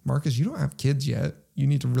 Marcus, you don't have kids yet. You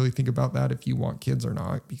need to really think about that if you want kids or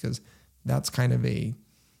not, because that's kind of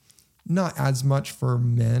not as much for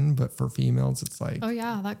men, but for females, it's like, oh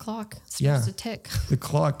yeah, that clock starts to tick. The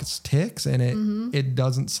clock ticks, and it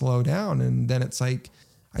doesn't slow down. And then it's like,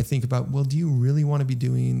 I think about, well, do you really want to be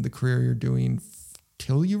doing the career you're doing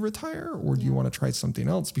till you retire, or do you want to try something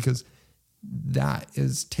else? Because that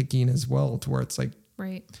is ticking as well, to where it's like,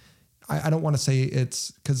 right. I don't want to say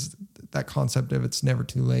it's, because that concept of it's never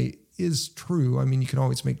too late is true. I mean, you can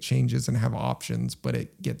always make changes and have options, but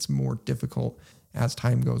it gets more difficult as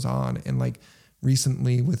time goes on. And like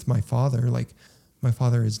recently with my father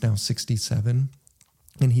is now 67,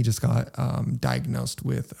 and he just got diagnosed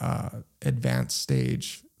with advanced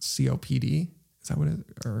stage COPD. Is that what it is?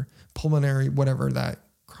 Or pulmonary, whatever that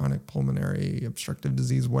chronic pulmonary obstructive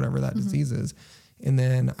disease, whatever that disease is. And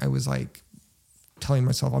then I was like telling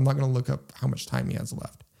myself, I'm not going to look up how much time he has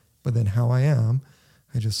left. But then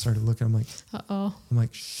I just started looking, I'm like, I'm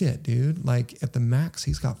like, shit, dude. Like at the max,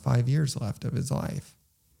 he's got 5 years left of his life.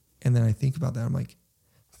 And then I think about that. I'm like,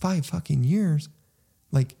 5 fucking years?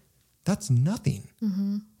 Like that's nothing.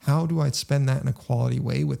 Mm-hmm. How do I spend that in a quality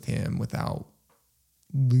way with him without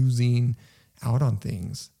losing out on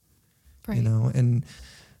things? Right. You know, and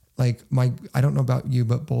like I don't know about you,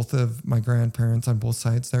 but both of my grandparents on both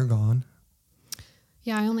sides, they're gone.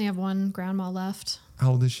 Yeah. I only have one grandma left.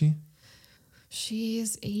 How old is she?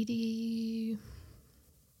 She's 81,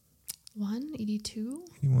 82.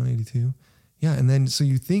 81, 82. Yeah. And then, so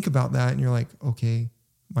you think about that and you're like, okay,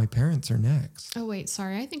 my parents are next. Oh, wait,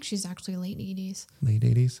 sorry. I think she's actually late 80s. Late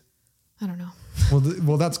 80s? I don't know.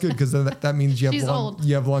 Well, that's good, because that means you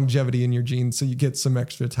have longevity in your genes, so you get some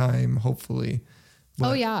extra time, hopefully. But,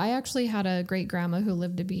 oh yeah, I actually had a great grandma who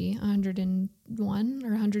lived to be 101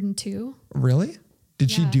 or 102. Really? Did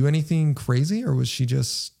she do anything crazy, or was she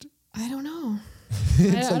just? I don't know.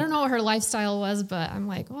 I don't know what her lifestyle was, but I'm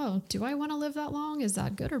like, oh, do I want to live that long? Is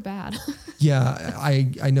that good or bad? Yeah,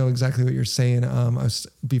 I know exactly what you're saying.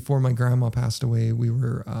 Before my grandma passed away,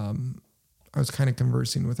 I was kind of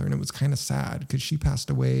conversing with her, and it was kind of sad because she passed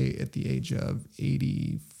away at the age of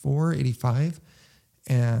 84, 85.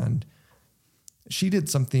 And she did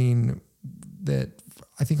something that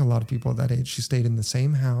I think a lot of people at that age, she stayed in the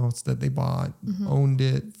same house that they bought, owned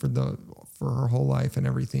it for her whole life and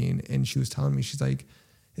everything. And she was telling me, she's like,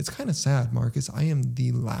 it's kind of sad, Marcus. I am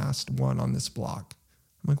the last one on this block.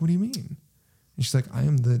 I'm like, what do you mean? And she's like,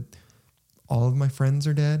 all of my friends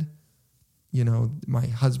are dead. You know, my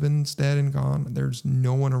husband's dead and gone. There's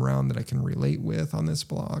no one around that I can relate with on this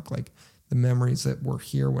block. Like the memories that were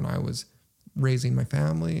here when I was raising my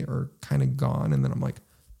family are kind of gone. And then I'm like,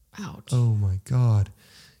 ouch. Oh my God,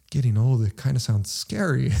 getting old, it kind of sounds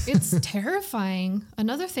scary. It's terrifying.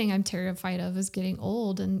 Another thing I'm terrified of is getting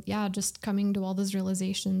old and just coming to all those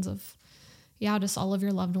realizations of, just all of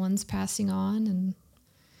your loved ones passing on and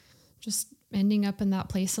just ending up in that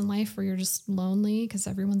place in life where you're just lonely because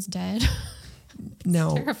everyone's dead.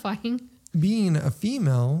 Now, terrifying. Being a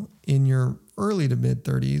female in your early to mid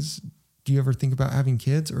 30s, do you ever think about having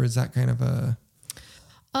kids, or is that kind of a...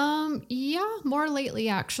 more lately,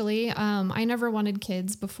 actually. I never wanted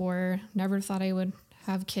kids before, never thought I would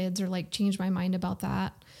have kids or like change my mind about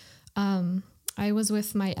that. I was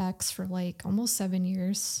with my ex for like almost 7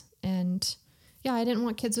 years, and I didn't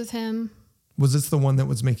want kids with him. Was this the one that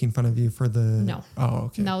was making fun of you for the... No. Oh,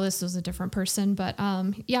 okay. No, this was a different person. But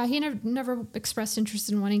he never expressed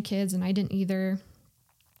interest in wanting kids, and I didn't either.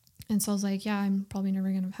 And so I was like, I'm probably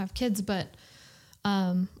never going to have kids. But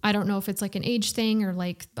I don't know if it's like an age thing or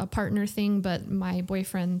like a partner thing. But my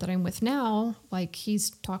boyfriend that I'm with now, like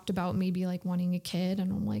he's talked about maybe like wanting a kid.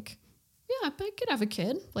 And I'm like, I could have a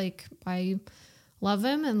kid. Like I love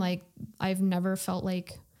him. And like I've never felt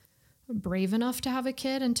like brave enough to have a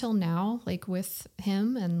kid until now, like with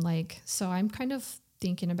him. And like, so I'm kind of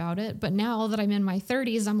thinking about it, but now that I'm in my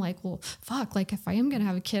 30s, I'm like, well, fuck, like if I am going to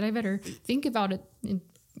have a kid, I better think about it,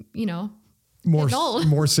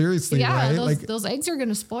 more seriously, right? Those eggs are going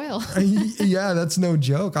to spoil. That's no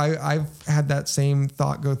joke. I've had that same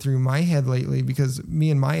thought go through my head lately because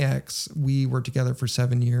me and my ex, we were together for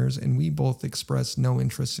 7 years and we both expressed no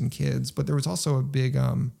interest in kids, but there was also a big,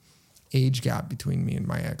 age gap between me and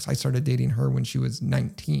my ex. I started dating her when she was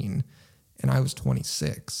 19 and I was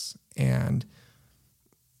 26. And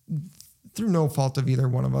through no fault of either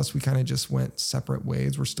one of us, we kind of just went separate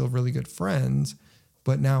ways. We're still really good friends.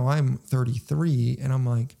 But now I'm 33 and I'm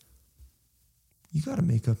like, you got to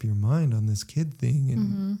make up your mind on this kid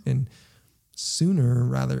thing. And sooner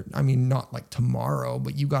rather, I mean, not like tomorrow,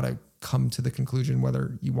 but you got to come to the conclusion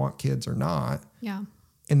whether you want kids or not. Yeah.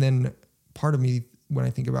 And then part of me, when I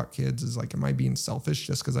think about kids, is like, am I being selfish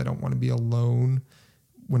just because I don't want to be alone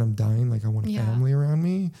when I'm dying? Like I want a family around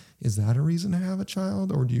me. Is that a reason to have a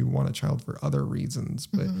child, or do you want a child for other reasons?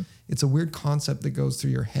 But it's a weird concept that goes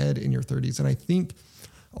through your head in your 30s. And I think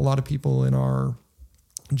a lot of people in our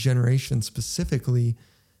generation specifically,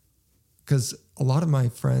 because a lot of my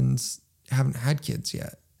friends haven't had kids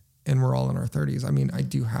yet and we're all in our 30s. I mean, I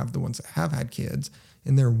do have the ones that have had kids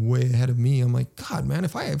and they're way ahead of me. I'm like, God, man,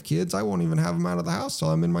 if I have kids, I won't even have them out of the house till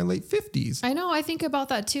I'm in my late 50s. I know. I think about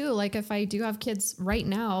that too. Like if I do have kids right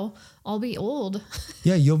now, I'll be old.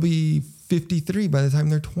 Yeah, you'll be 53 by the time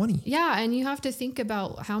they're 20. Yeah, and you have to think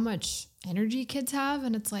about how much energy kids have.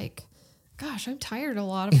 And it's like, gosh, I'm tired a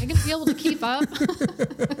lot. Am I going to be able to keep up?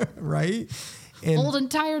 Right? And, old and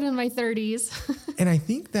tired in my 30s. And I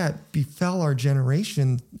think that befell our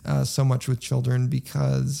generation so much with children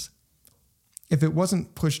because if it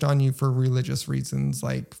wasn't pushed on you for religious reasons,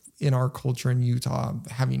 like in our culture in Utah,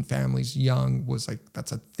 having families young was like,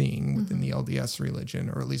 that's a thing within the LDS religion,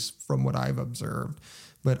 or at least from what I've observed.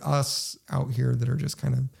 But us out here that are just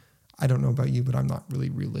kind of, I don't know about you, but I'm not really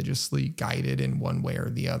religiously guided in one way or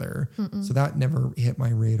the other. So that never hit my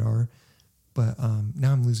radar. But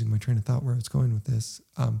now I'm losing my train of thought where I was going with this.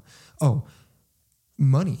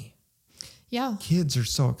 Money. Yeah. Kids are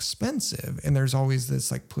so expensive. And there's always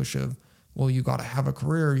this like push of, well, you got to have a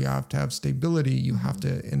career. You have to have stability. You have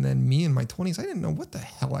to. And then me in my 20s, I didn't know what the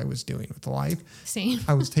hell I was doing with life. Same.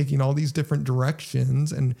 I was taking all these different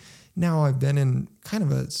directions. And now I've been in kind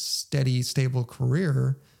of a steady, stable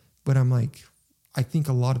career. But I'm like, I think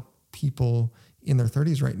a lot of people in their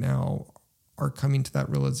 30s right now are coming to that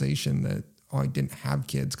realization that, I didn't have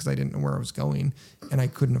kids because I didn't know where I was going and I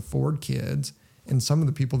couldn't afford kids. And some of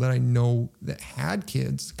the people that I know that had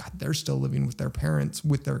kids, God, they're still living with their parents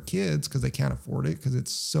with their kids because they can't afford it because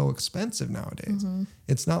it's so expensive nowadays.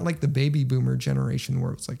 It's not like the baby boomer generation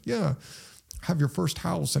where it's like, yeah, have your first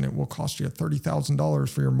house and it will cost you $30,000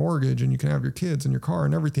 for your mortgage and you can have your kids and your car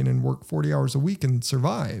and everything and work 40 hours a week and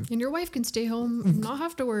survive. And your wife can stay home and not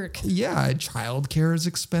have to work. Yeah. Childcare is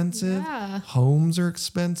expensive. Yeah. Homes are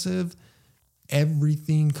expensive.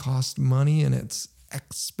 Everything costs money and it's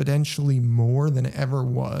exponentially more than it ever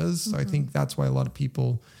was. So I think that's why a lot of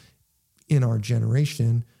people in our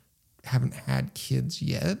generation haven't had kids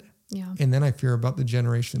yet. Yeah. And then I fear about the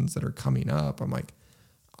generations that are coming up. I'm like,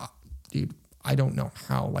 dude, I don't know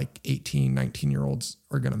how like 18, 19-year-olds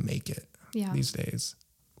are going to make it these days.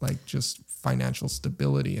 Like just financial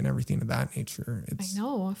stability and everything of that nature. I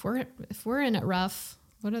know. If we're in it rough,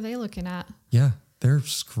 what are they looking at? Yeah, they're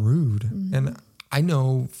screwed. And I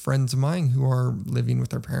know friends of mine who are living with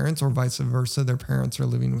their parents or vice versa. Their parents are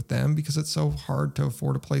living with them because it's so hard to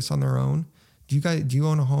afford a place on their own. Do you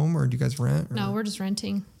own a home or do you guys rent? Or no, we're just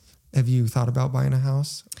renting. Have you thought about buying a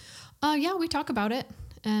house? Yeah, we talk about it.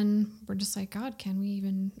 And we're just like, God, can we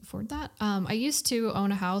even afford that? I used to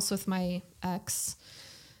own a house with my ex.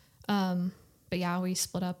 But yeah, we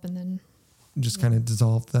split up and then. Just kind of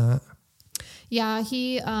dissolved that. Yeah,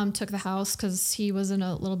 he took the house because he was in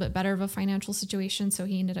a little bit better of a financial situation. So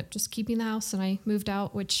he ended up just keeping the house and I moved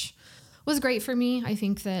out, which was great for me. I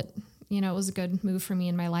think that, it was a good move for me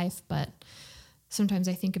in my life. But sometimes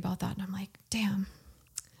I think about that and I'm like, damn,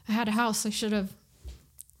 I had a house. I should have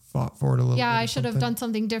fought for it a little bit. Yeah, I should have done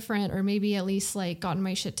something different or maybe at least like gotten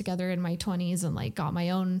my shit together in my 20s and like got my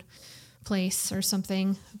own place or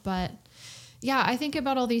something. But yeah, I think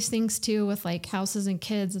about all these things too with like houses and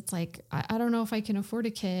kids. It's like, I don't know if I can afford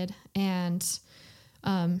a kid. And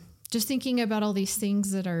just thinking about all these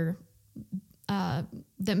things that are,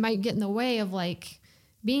 that might get in the way of like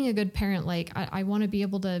being a good parent. Like I want to be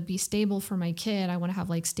able to be stable for my kid. I want to have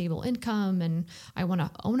like stable income and I want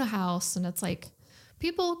to own a house. And it's like,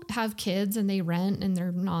 people have kids and they rent and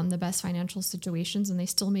they're not in the best financial situations and they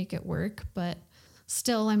still make it work. But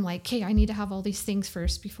still, I'm like, hey, I need to have all these things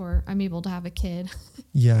first before I'm able to have a kid.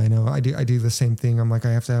 Yeah, I know. I do the same thing. I'm like,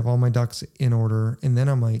 I have to have all my ducks in order. And then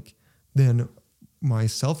I'm like, then my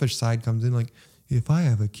selfish side comes in like, if I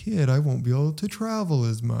have a kid, I won't be able to travel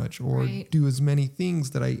as much or do as many things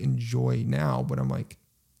that I enjoy now. But I'm like,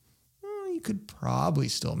 you could probably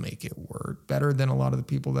still make it work better than a lot of the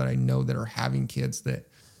people that I know that are having kids that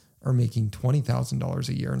are making $20,000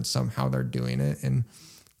 a year and somehow they're doing it. And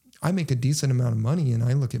I make a decent amount of money and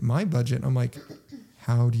I look at my budget and I'm like,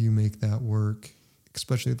 how do you make that work?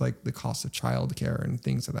 Especially like the cost of childcare and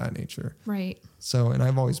things of that nature. Right. So, and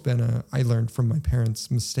I've always been I learned from my parents'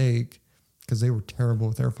 mistake because they were terrible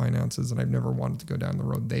with their finances and I've never wanted to go down the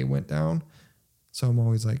road they went down. So I'm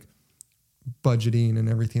always like, budgeting and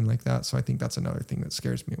everything like that. So I think that's another thing that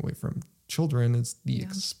scares me away from children is the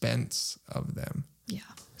expense of them. Yeah,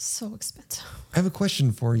 so expensive. I have a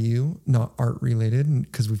question for you, not art related,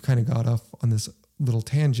 because we've kind of got off on this little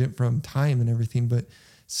tangent from time and everything, but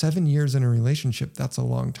 7 years in a relationship, that's a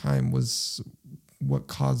long time. Was what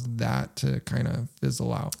caused that to kind of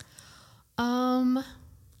fizzle out?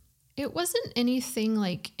 It wasn't anything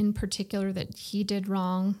like in particular that he did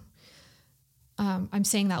wrong. I'm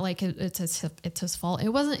saying that like it's his fault. It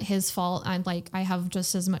wasn't his fault. I have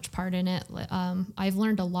just as much part in it. I've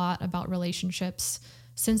learned a lot about relationships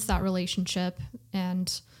since that relationship,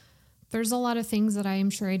 and there's a lot of things that I am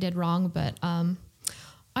sure I did wrong, but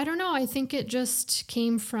I don't know. I think it just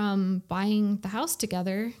came from buying the house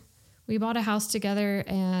together. We bought a house together,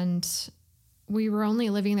 and we were only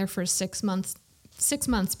living there for 6 months. 6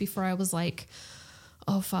 months before I was like,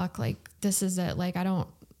 oh fuck, like this is it. Like I don't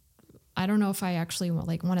know if I actually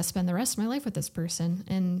want to spend the rest of my life with this person.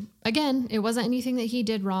 And again, it wasn't anything that he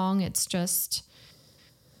did wrong. It's just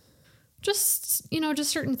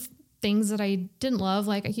certain things that I didn't love.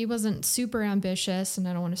 Like he wasn't super ambitious, and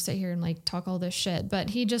I don't want to sit here and like talk all this shit,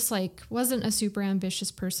 but he just like wasn't a super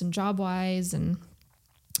ambitious person job wise. And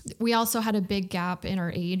we also had a big gap in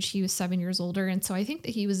our age. He was 7 years older. And so I think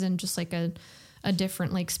that he was in just like a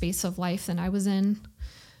different like space of life than I was in.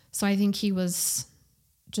 So I think he was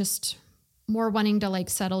just more wanting to like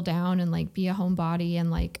settle down and like be a homebody, and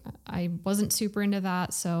like I wasn't super into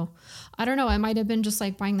that. So I don't know, it might have been just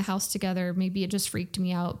like buying the house together. Maybe it just freaked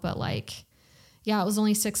me out, but like, yeah, it was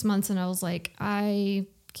only 6 months and I was like, I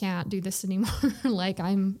can't do this anymore. Like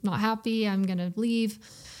I'm not happy. I'm going to leave.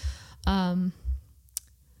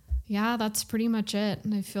 Yeah, that's pretty much it.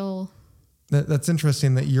 And I feel that's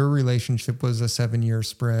interesting that your relationship was a 7-year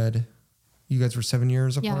spread. You guys were 7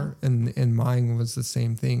 years apart, and mine was the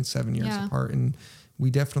same thing, 7 years apart. And we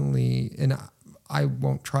definitely, and I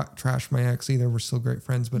won't trash my ex either. We're still great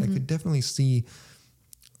friends, but I could definitely see,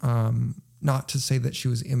 not to say that she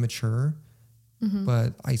was immature,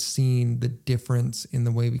 but I seen the difference in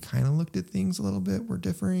the way we kind of looked at things a little bit. We're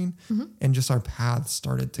differing, and just our paths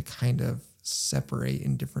started to kind of separate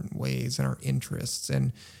in different ways, and our interests.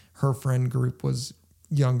 And her friend group was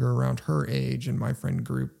younger, around her age, and my friend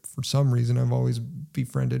group, for some reason, I've always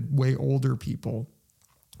befriended way older people.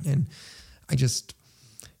 And I just,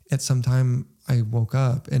 at some time, I woke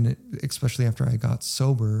up, and especially after I got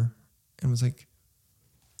sober, and was like,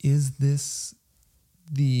 is this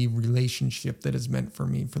the relationship that is meant for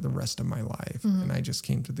me for the rest of my life? And I just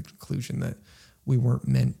came to the conclusion that we weren't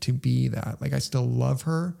meant to be that. Like, I still love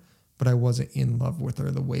her, but I wasn't in love with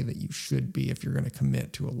her the way that you should be if you're going to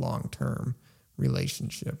commit to a long-term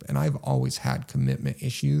relationship. And I've always had commitment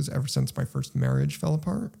issues ever since my first marriage fell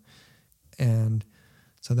apart. And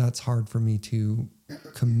so that's hard for me to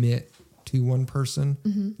commit to one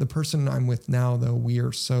person. The person I'm with now, though, we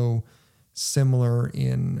are so similar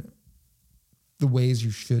in the ways you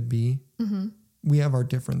should be. We have our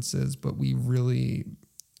differences, but we really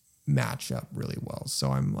match up really well.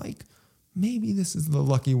 So I'm like, maybe this is the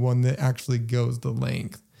lucky one that actually goes the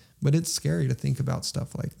length. But it's scary to think about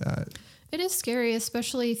stuff like that. It is scary,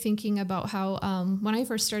 especially thinking about how when I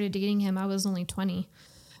first started dating him, I was only 20.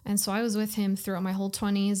 And so I was with him throughout my whole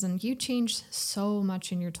 20s, and you change so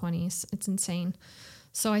much in your 20s. It's insane.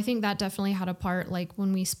 So I think that definitely had a part. Like,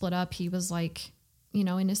 when we split up, he was like, you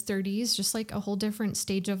know, in his 30s, just like a whole different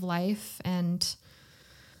stage of life. And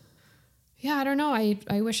yeah, I don't know.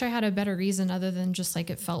 I wish I had a better reason other than just like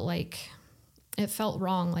it felt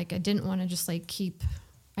wrong. Like, I didn't want to just like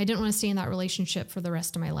I didn't want to stay in that relationship for the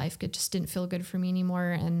rest of my life. It just didn't feel good for me anymore.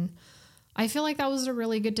 And I feel like that was a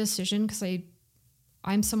really good decision, because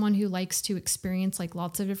I'm someone who likes to experience like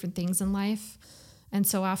lots of different things in life. And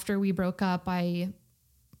so after we broke up, I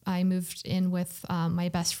moved in with my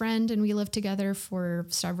best friend, and we lived together for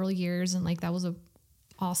several years. And like, that was a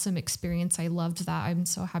awesome experience. I loved that. I'm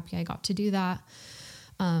so happy I got to do that.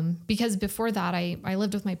 Because before that, I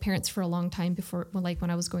lived with my parents for a long time before, like when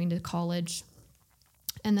I was going to college.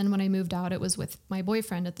 And then when I moved out, it was with my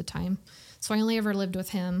boyfriend at the time. So I only ever lived with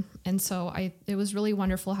him. And so it was really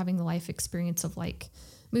wonderful having the life experience of like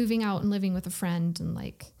moving out and living with a friend. And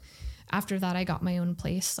like, after that, I got my own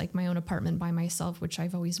place, like my own apartment by myself, which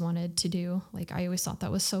I've always wanted to do. Like, I always thought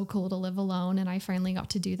that was so cool to live alone. And I finally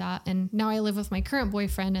got to do that. And now I live with my current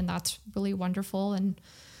boyfriend, and that's really wonderful. And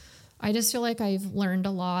I just feel like I've learned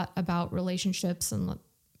a lot about relationships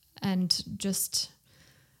and just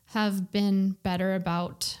have been better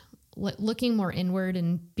about looking more inward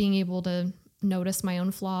and being able to notice my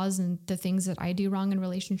own flaws and the things that I do wrong in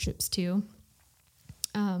relationships too.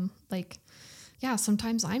 Yeah,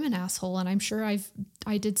 sometimes I'm an asshole, and I'm sure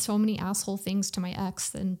I did so many asshole things to my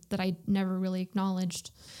ex and that I never really acknowledged.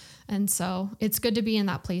 And so it's good to be in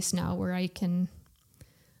that place now where I can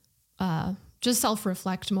just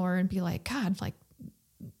self-reflect more and be like, God, like,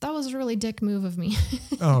 that was a really dick move of me.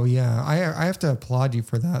 Oh yeah. I have to applaud you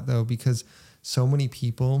for that though, because so many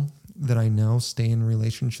people that I know stay in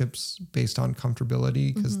relationships based on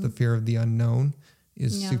comfortability, because the fear of the unknown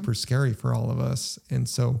is super scary for all of us. And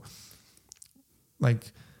so,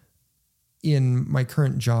 like, in my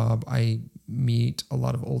current job, I meet a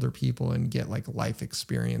lot of older people and get like life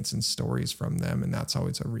experience and stories from them. And that's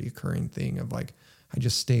always a reoccurring thing of like, I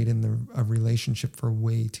just stayed in a relationship for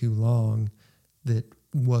way too long that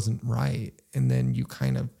wasn't right. And then you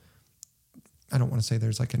kind of, I don't want to say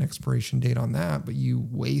there's like an expiration date on that, but you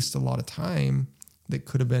waste a lot of time that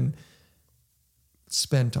could have been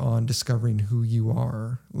spent on discovering who you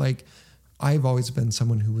are. Like, I've always been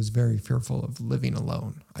someone who was very fearful of living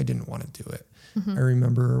alone. I didn't want to do it. I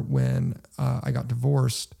remember when I got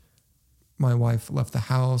divorced, my wife left the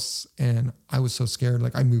house and I was so scared.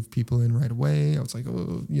 Like, I moved people in right away. I was like,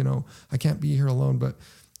 oh, you know, I can't be here alone. But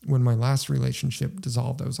when my last relationship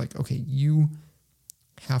dissolved, I was like, okay, you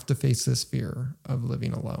have to face this fear of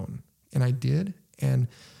living alone. And I did. And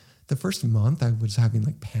the first month I was having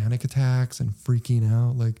like panic attacks and freaking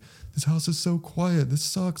out. Like, this house is so quiet. This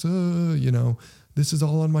sucks. You know, this is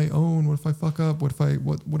all on my own. What if I fuck up? What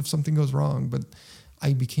if something goes wrong? But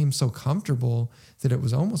I became so comfortable that it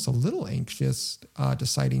was almost a little anxious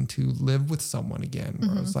deciding to live with someone again,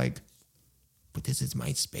 where I was like, but this is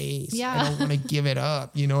my space. Yeah. I don't want to give it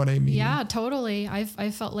up. You know what I mean? Yeah, totally. I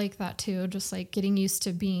felt like that too. Just like getting used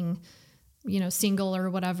to being, you know, single or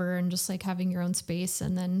whatever, and just like having your own space,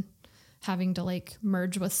 and then having to like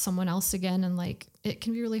merge with someone else again. And like, it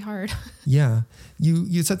can be really hard. Yeah.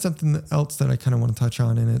 You said something else that I kind of want to touch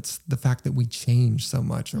on, and it's the fact that we change so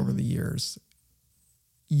much over the years.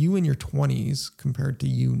 You in your 20s compared to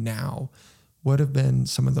you now, what have been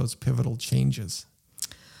some of those pivotal changes?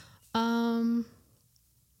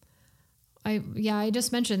 I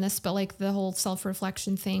just mentioned this, but like the whole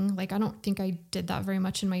self-reflection thing, like I don't think I did that very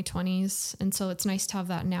much in my 20s. And so it's nice to have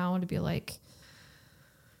that now, to be like,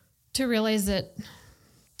 to realize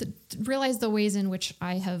realize the ways in which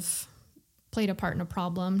I have played a part in a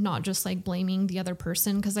problem, not just like blaming the other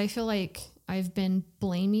person. Cause I feel like I've been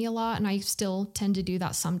blamey a lot, and I still tend to do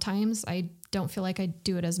that sometimes. I don't feel like I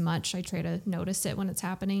do it as much. I try to notice it when it's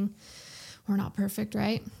happening. We're not perfect,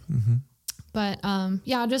 right? Mm-hmm. But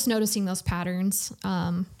yeah, just noticing those patterns.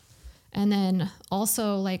 And then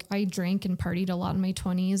also like I drank and partied a lot in my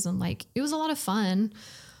 20s, and like it was a lot of fun,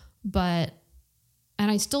 and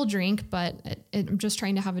I still drink, but I'm just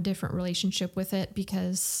trying to have a different relationship with it,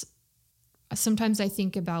 because sometimes I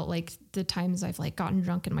think about like the times I've like gotten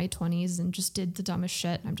drunk in my 20s and just did the dumbest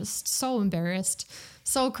shit. I'm just so embarrassed,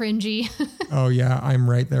 so cringy. Oh yeah, I'm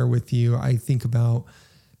right there with you. I think about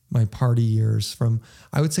my party years from,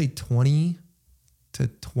 I would say 20 to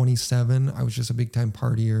 27. I was just a big time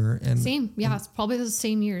partier. And same. Yeah. It's probably the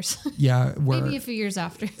same years. Yeah. Maybe a few years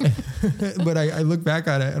after. But I look back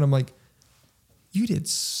at it and I'm like, you did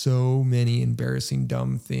so many embarrassing,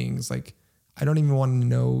 dumb things. Like, I don't even want to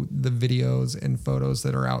know the videos and photos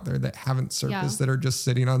that are out there that haven't surfaced, that are just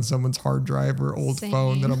sitting on someone's hard drive or old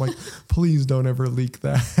phone that I'm like, please don't ever leak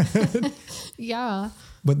that. Yeah.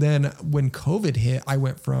 But then when COVID hit, I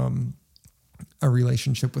went from a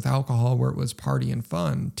relationship with alcohol where it was party and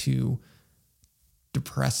fun to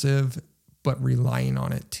depressive, but relying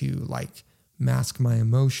on it to like mask my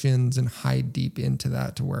emotions and hide deep into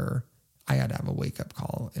that, to where I had to have a wake up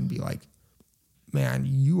call and be like, man,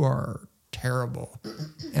 you are terrible.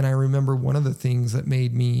 And I remember one of the things that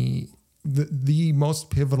made me the most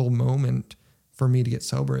pivotal moment for me to get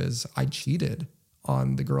sober is I cheated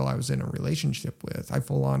on the girl I was in a relationship with. I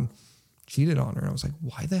full on cheated on her. And I was like,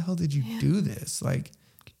 why the hell did you do this? Like,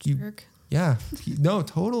 Jerk. Yeah, no,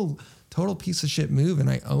 total piece of shit move. And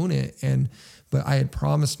I own it. But I had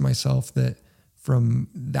promised myself that from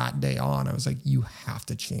that day on, I was like, you have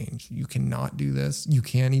to change. You cannot do this. You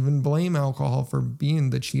can't even blame alcohol for being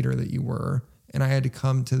the cheater that you were. And I had to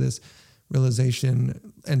come to this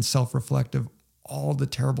realization and self-reflect of all the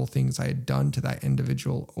terrible things I had done to that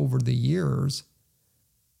individual over the years,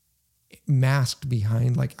 masked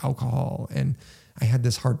behind like alcohol. And I had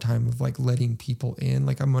this hard time of like letting people in.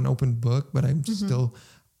 Like, I'm an open book, but I'm still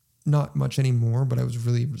not much anymore, but I was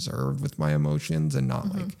really reserved with my emotions and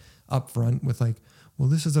not like upfront with like, well,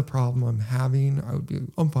 this is a problem I'm having. I would be,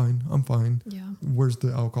 I'm fine. Yeah. Where's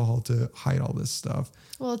the alcohol to hide all this stuff?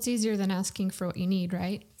 Well, it's easier than asking for what you need,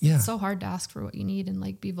 right? Yeah. It's so hard to ask for what you need and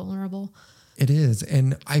like be vulnerable. It is.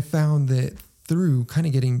 And I found that through kind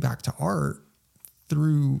of getting back to art,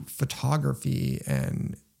 through photography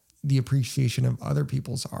and the appreciation of other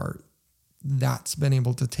people's art, that's been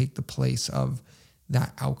able to take the place of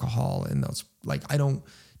that alcohol and those, like, I don't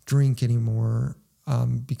drink anymore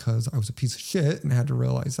because I was a piece of shit and had to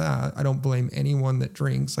realize that. I don't blame anyone that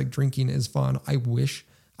drinks. Like, drinking is fun. I wish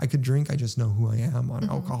I could drink. I just know who I am on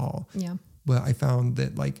alcohol. Yeah. But I found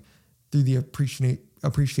that like through the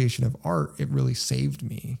appreciation of art, it really saved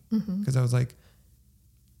me, because I was like,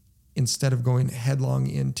 instead of going headlong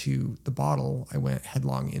into the bottle, I went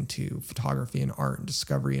headlong into photography and art and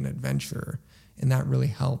discovery and adventure. And that really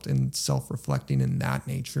helped in self-reflecting in that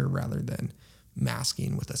nature rather than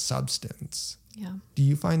masking with a substance. Yeah. Do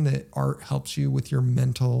you find that art helps you with your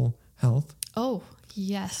mental health? Oh,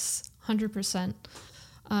 yes. 100%.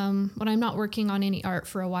 When I'm not working on any art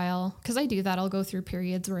for a while, because I do that, I'll go through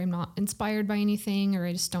periods where I'm not inspired by anything, or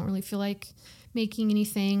I just don't really feel like making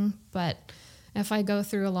anything. But if I go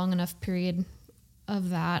through a long enough period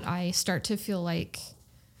of that, I start to feel like,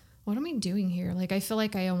 what am I doing here? Like, I feel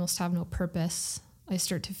like I almost have no purpose. I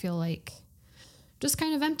start to feel like just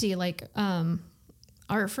kind of empty. Like,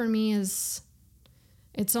 art for me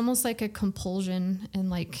it's almost like a compulsion and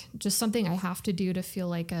like just something I have to do to feel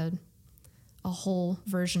like a whole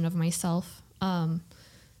version of myself.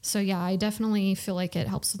 So yeah, I definitely feel like it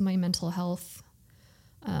helps with my mental health.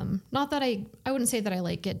 Not that I wouldn't say that I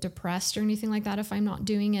like get depressed or anything like that if I'm not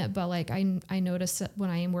doing it, but like I notice that when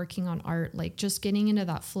I am working on art, like just getting into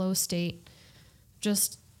that flow state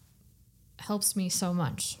just helps me so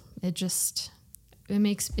much. It just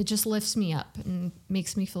lifts me up and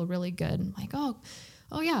makes me feel really good. I'm like, oh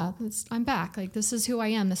yeah, I'm back. Like, this is who I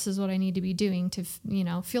am. This is what I need to be doing to,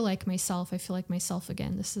 feel like myself. I feel like myself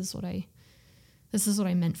again. This is what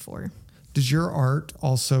I meant for. Does your art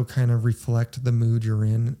also kind of reflect the mood you're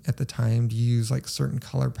in at the time? Do you use like certain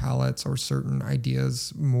color palettes or certain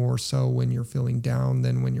ideas more so when you're feeling down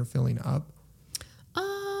than when you're feeling up?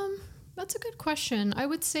 That's a good question. I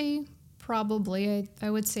would say Probably. I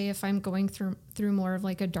would say if I'm going through more of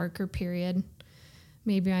like a darker period,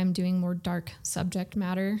 maybe I'm doing more dark subject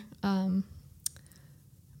matter.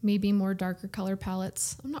 Maybe more darker color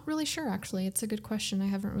palettes. I'm not really sure, actually. It's a good question. I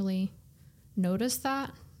haven't really noticed that,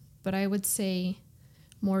 but I would say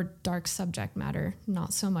more dark subject matter,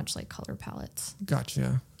 not so much like color palettes.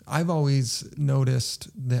 Gotcha. I've always noticed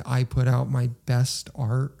that I put out my best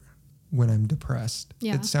art when I'm depressed.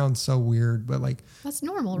 Yeah. It sounds so weird, but like that's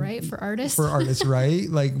normal, right? For artists. For artists, right?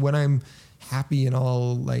 Like when I'm happy and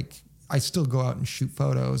all, like I still go out and shoot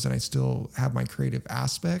photos and I still have my creative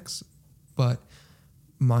aspects, but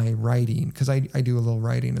my writing, because I do a little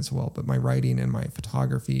writing as well, but my writing and my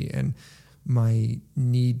photography and my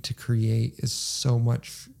need to create is so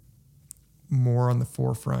much more on the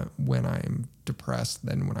forefront when I'm depressed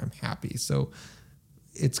than when I'm happy. So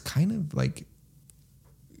it's kind of like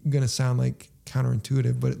going to sound like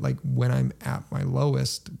counterintuitive, but like when I'm at my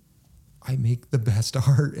lowest, I make the best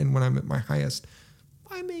art. And when I'm at my highest,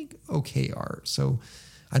 I make okay art. So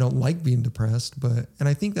I don't like being depressed, and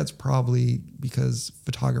I think that's probably because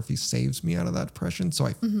photography saves me out of that depression. So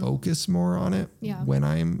I focus more on it when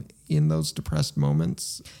I'm in those depressed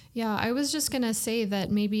moments. Yeah. I was just going to say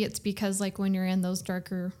that maybe it's because like when you're in those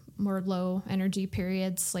darker, more low energy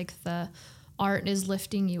periods, like the art is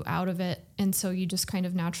lifting you out of it. And so you just kind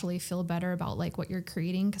of naturally feel better about like what you're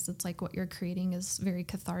creating. 'Cause it's like what you're creating is very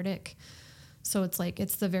cathartic. So it's like,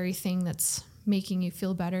 it's the very thing that's making you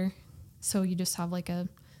feel better. So you just have like a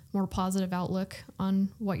more positive outlook on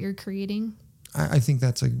what you're creating. I think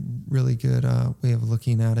that's a really good way of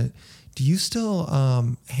looking at it. Do you still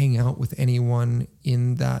hang out with anyone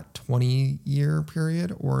in that 20-year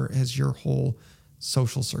period, or has your whole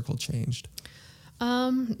social circle changed?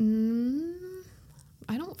 I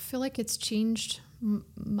don't feel like it's changed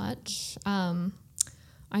much. I'm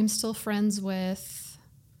still friends with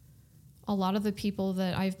a lot of the people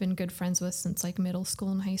that I've been good friends with since like middle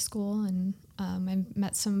school and high school. And I've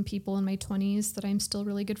met some people in my 20s that I'm still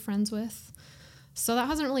really good friends with. So that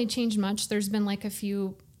hasn't really changed much. There's been like a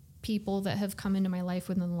few people that have come into my life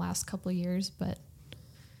within the last couple of years, but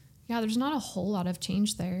yeah, there's not a whole lot of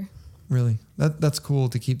change there. Really? That's cool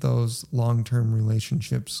to keep those long-term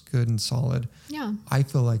relationships good and solid. Yeah. I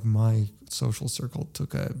feel like my social circle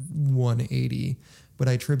took a 180, but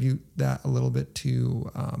I attribute that a little bit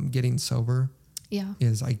to getting sober. Yeah.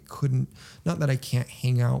 Is I couldn't, not that I can't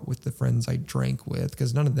hang out with the friends I drank with,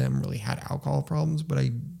 because none of them really had alcohol problems, but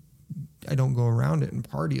I don't go around it and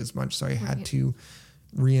party as much. So I had to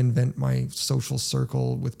reinvent my social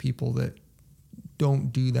circle with people that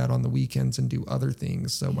don't do that on the weekends and do other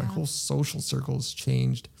things. So my whole social circle has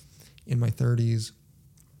changed in my 30s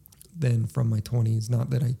than from my 20s. Not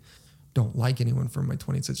that I don't like anyone from my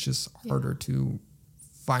 20s. It's just harder to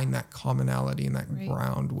find that commonality and that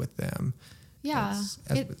ground with them. Yeah.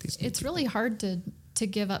 With these it's people. Really hard to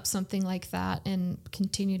give up something like that and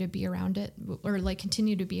continue to be around it, or like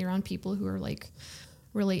continue to be around people who are like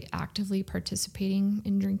really actively participating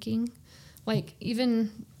in drinking. Like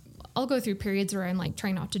even I'll go through periods where I'm like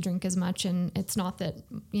trying not to drink as much, and it's not that,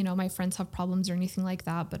 you know, my friends have problems or anything like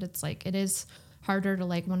that, but it's like, it is harder to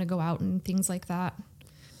like want to go out and things like that.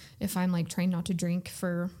 If I'm like trying not to drink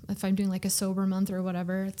if I'm doing like a sober month or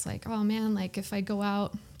whatever, it's like, oh man, like if I go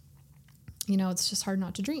out, you know, it's just hard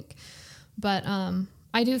not to drink. But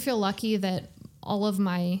I do feel lucky that all of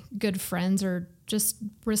my good friends are just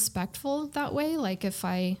respectful that way. Like if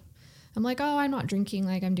I'm like, oh, I'm not drinking,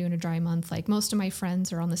 like I'm doing a dry month. Like most of my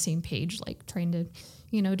friends are on the same page, like trying to,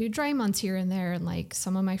 you know, do dry months here and there. And like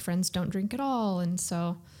some of my friends don't drink at all. And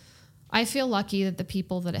so I feel lucky that the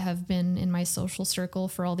people that have been in my social circle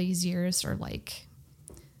for all these years are like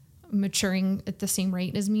maturing at the same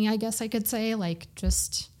rate as me, I guess I could say, like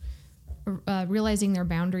just realizing their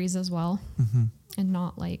boundaries as well. Mm-hmm. And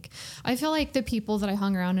not like, I feel like the people that I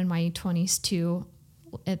hung around in my 20s too,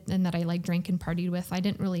 and that I like drank and partied with, I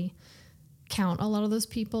didn't really count a lot of those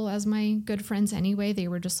people as my good friends anyway. They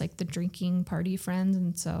were just like the drinking party friends.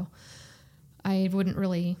 And so I wouldn't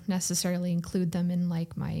really necessarily include them in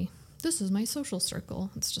like this is my social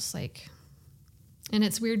circle. It's just like, and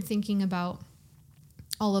it's weird thinking about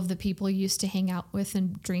all of the people you used to hang out with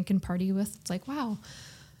and drink and party with. It's like, wow,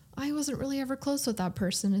 I wasn't really ever close with that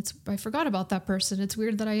person. I forgot about that person. It's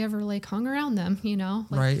weird that I ever like hung around them, you know?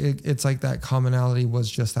 Like, right. It's like that commonality was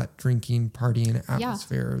just that drinking, partying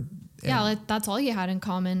atmosphere. Yeah, that's all you had in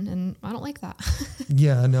common, and I don't like that.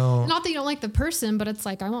 Yeah, no. Not that you don't like the person, but it's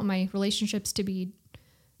like I want my relationships to be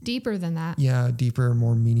deeper than that. Yeah, deeper,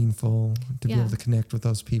 more meaningful, to be able to connect with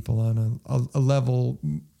those people on a level.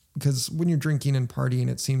 Because when you're drinking and partying,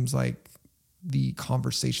 it seems like the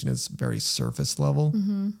conversation is very surface level.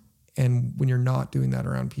 Mm-hmm. And when you're not doing that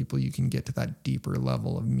around people, you can get to that deeper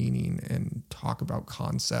level of meaning and talk about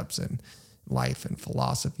concepts and life and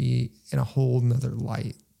philosophy in a whole nother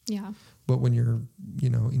light. Yeah. But when you're,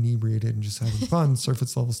 inebriated and just having fun,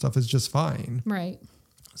 surface level stuff is just fine. Right.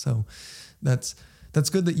 So that's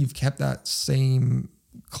good that you've kept that same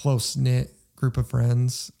close knit group of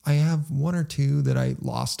friends. I have one or two that I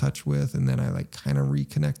lost touch with and then I like kind of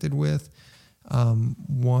reconnected with.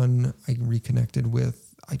 One I reconnected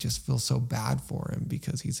with, I just feel so bad for him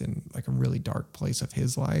because he's in like a really dark place of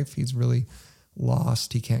his life. He's really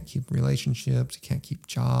lost. He can't keep relationships. He can't keep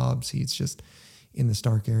jobs. He's just in this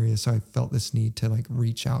dark area. So I felt this need to like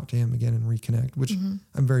reach out to him again and reconnect, which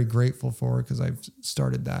I'm very grateful for because I've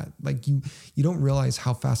started that. Like you don't realize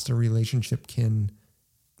how fast a relationship can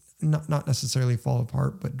not necessarily fall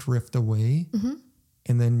apart, but drift away. Mm-hmm.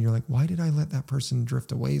 And then you're like, why did I let that person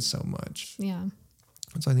drift away so much? Yeah.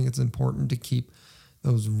 And so I think it's important to keep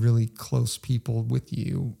those really close people with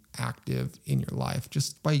you active in your life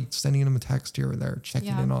just by sending them a text here or there,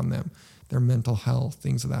 checking in on them, their mental health,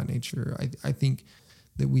 things of that nature. I think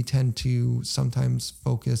that we tend to sometimes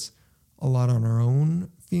focus a lot on our own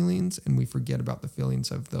feelings and we forget about the feelings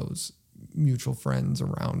of those mutual friends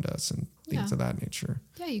around us and things of that nature.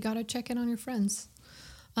 Yeah, you got to check in on your friends.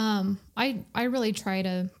 I really try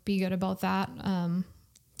to be good about that.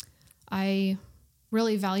 I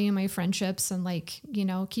really value my friendships and like,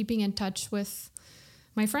 keeping in touch with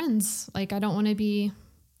my friends. Like I don't want to be,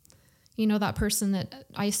 that person that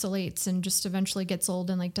isolates and just eventually gets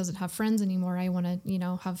old and like doesn't have friends anymore. I want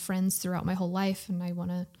to, have friends throughout my whole life and I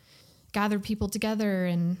want to gather people together.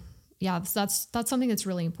 And yeah, that's something that's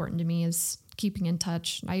really important to me is keeping in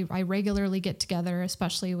touch. I regularly get together,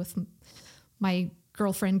 especially with my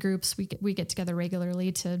girlfriend groups. We get together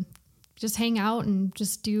regularly to just hang out and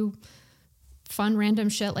just do fun random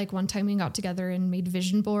shit. Like one time we got together and made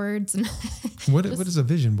vision boards and what is a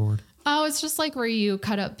vision board? Oh, it's just like where you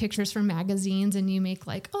cut up pictures from magazines and you make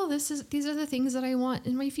like, these are the things that I want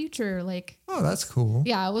in my future. Like, oh, that's cool.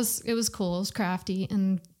 Yeah, it was cool. It was crafty.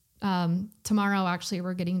 And tomorrow actually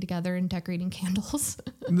we're getting together and decorating candles.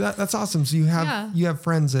 That's awesome. So you have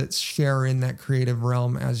friends that share in that creative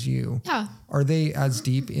realm as you. Yeah. Are they as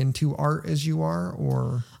deep into art as you are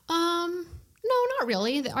or? No, not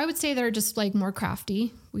really. I would say they're just like more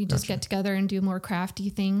crafty. We just get together and do more crafty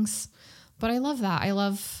things. But I love that. I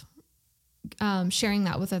love sharing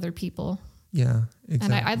that with other people. Yeah,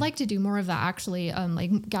 exactly. And I'd like to do more of that actually.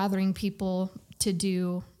 Like gathering people to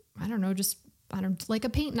do, like a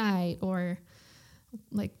paint night or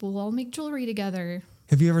like we'll all make jewelry together.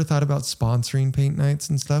 Have you ever thought about sponsoring paint nights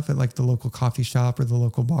and stuff at like the local coffee shop or the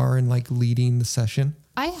local bar and like leading the session?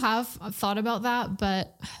 I have thought about that,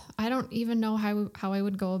 but I don't even know how I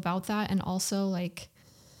would go about that. And also like,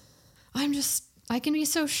 I can be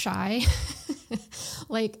so shy.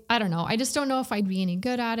 Like, I don't know. I just don't know if I'd be any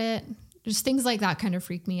good at it. Just things like that kind of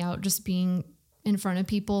freak me out. Just being in front of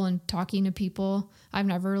people and talking to people. I've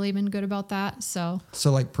never really been good about that. So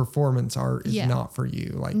like performance art is not for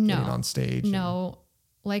you, like getting on stage. No.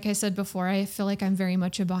 Like I said before, I feel like I'm very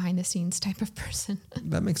much a behind the scenes type of person.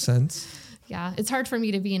 That makes sense. Yeah. It's hard for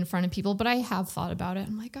me to be in front of people, but I have thought about it.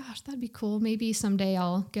 I'm like, gosh, that'd be cool. Maybe someday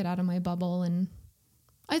I'll get out of my bubble, and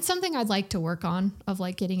it's something I'd like to work on, of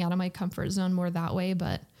like getting out of my comfort zone more that way.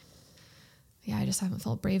 But yeah, I just haven't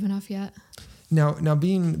felt brave enough yet. Now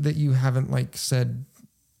being that you haven't like said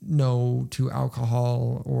no to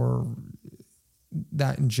alcohol or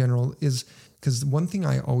that in general, is because one thing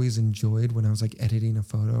I always enjoyed when I was like editing a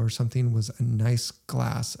photo or something was a nice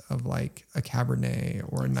glass of like a Cabernet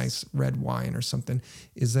or a nice red wine or something.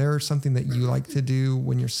 Is there something that you like to do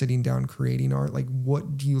when you're sitting down creating art? Like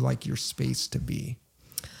what do you like your space to be?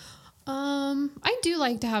 I do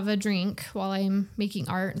like to have a drink while I'm making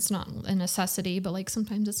art. It's not a necessity, but like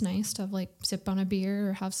sometimes it's nice to have like sip on a beer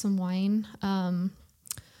or have some wine.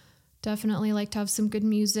 Definitely like to have some good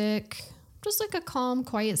music, just like a calm,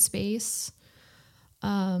 quiet space.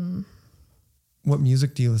 What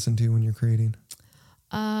music do you listen to when you're creating?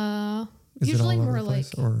 Usually more like,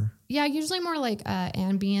 usually more like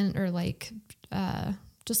ambient or like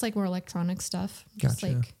just like more electronic stuff. Just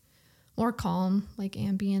Gotcha. like more calm, like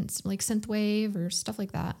ambient, like synthwave or stuff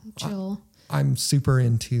like that. Chill. I'm super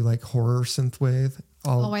into like horror synthwave.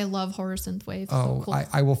 I love horror synthwave. Oh, so cool.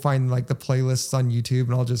 I will find like the playlists on YouTube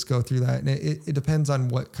and I'll just go through that. And it depends on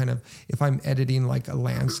what kind of, if I'm editing like a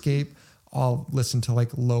landscape, I'll listen to like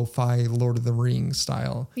lo-fi Lord of the Rings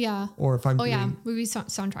style. Yeah. Or if I'm movie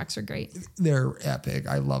soundtracks are great. They're epic.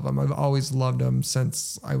 I love them. I've always loved them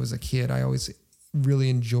since I was a kid. I always really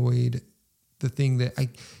enjoyed the thing that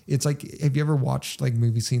it's like, have you ever watched like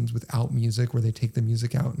movie scenes without music where they take the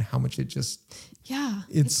music out and how much it just,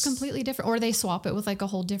 it's completely different, or they swap it with like a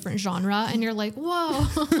whole different genre and you're like, whoa,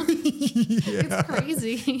 it's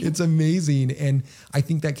crazy. It's amazing. And I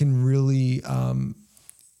think that can really,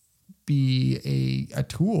 be a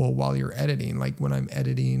tool while you're editing. Like when I'm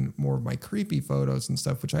editing more of my creepy photos and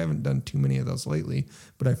stuff, which I haven't done too many of those lately,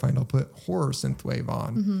 but I find I'll put horror synthwave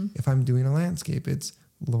on. If I'm doing a landscape, it's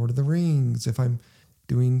Lord of the Rings. If I'm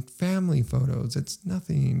doing family photos, it's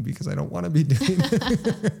nothing because I don't want to be doing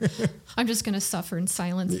I'm just going to suffer in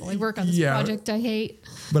silence while I work on this project I hate.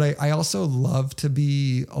 But I also love to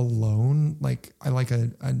be alone. Like I like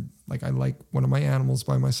I like one of my animals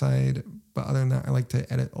by my side, but other than that, I like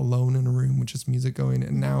to edit alone in a room with just music going.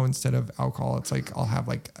 And now instead of alcohol, it's like I'll have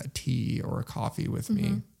like a tea or a coffee with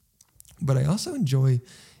me. But I also enjoy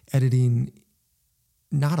editing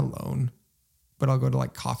not alone, but I'll go to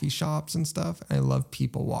like coffee shops and stuff. And I love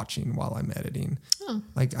people watching while I'm editing.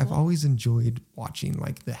 Like I've always enjoyed watching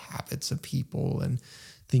like the habits of people and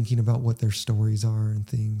thinking about what their stories are and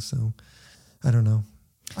things. So I don't know.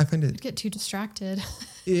 I find it get too distracted.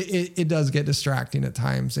 It does get distracting at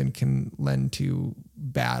times and can lend to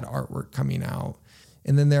bad artwork coming out.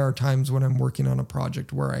 And then there are times when I'm working on a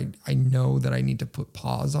project where I know that I need to put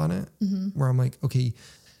pause on it, where I'm like, okay,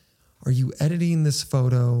 are you editing this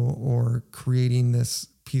photo or creating this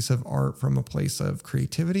piece of art from a place of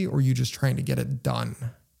creativity, or are you just trying to get it done?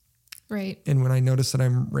 Right. And when I notice that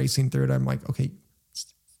I'm racing through it, I'm like, okay,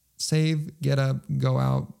 save, get up, go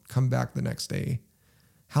out, come back the next day.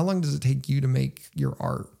 How long does it take you to make your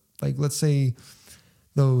art? Like, let's say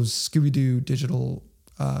those Scooby-Doo digital,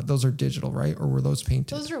 those are digital, right? Or were those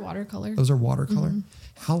painted? Those are watercolor. Those are watercolor.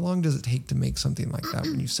 How long does it take to make something like that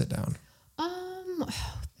when you sit down?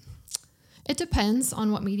 It depends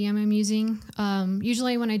on what medium I'm using.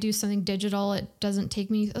 Usually when I do something digital, it doesn't take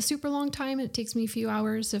me a super long time. It takes me a few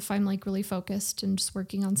hours if I'm like really focused and just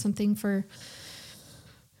working on something for,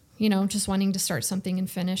 just wanting to start something and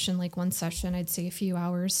finish in like one session. I'd say a few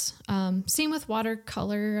hours. Same with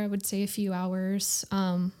watercolor. I would say a few hours.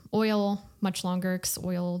 Oil, much longer, because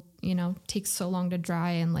oil, takes so long to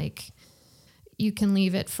dry, and like you can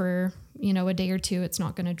leave it for, a day or two. It's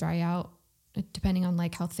not going to dry out, depending on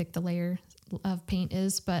like how thick the layer of paint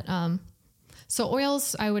is. But so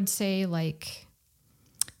oils, I would say like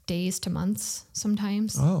days to months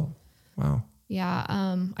sometimes. Oh, wow. Yeah.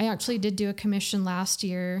 I actually did do a commission last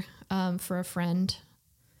year for a friend,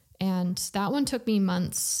 and that one took me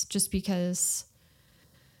months just because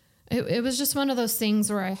it was just one of those things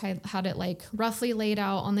where I had it like roughly laid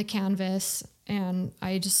out on the canvas, and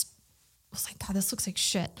I just was like, God, this looks like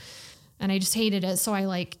shit. And I just hated it. So I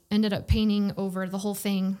like ended up painting over the whole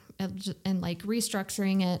thing and like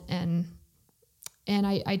restructuring it. And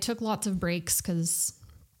I took lots of breaks because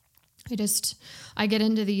I get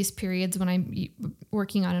into these periods when I'm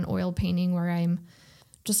working on an oil painting where I'm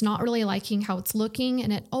just not really liking how it's looking.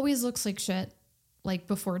 And it always looks like shit, like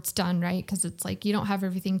before it's done, right? Because it's like you don't have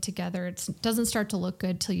everything together. It doesn't start to look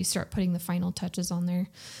good till you start putting the final touches on there.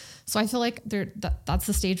 So I feel like that's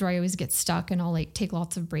the stage where I always get stuck, and I'll like take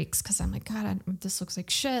lots of breaks because I'm like, God, this looks like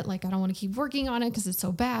shit. Like I don't want to keep working on it because it's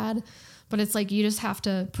so bad. But it's like you just have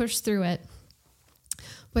to push through it.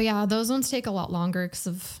 But yeah, those ones take a lot longer because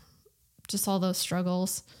of just all those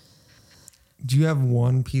struggles. Do you have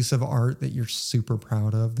one piece of art that you're super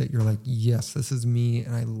proud of that you're like, yes, this is me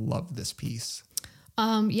and I love this piece?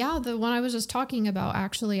 Yeah, the one I was just talking about,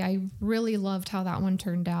 actually, I really loved how that one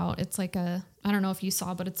turned out. It's like I don't know if you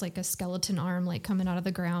saw, but it's like a skeleton arm like coming out of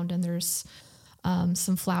the ground, and there's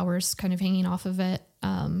some flowers kind of hanging off of it,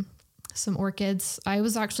 some orchids. I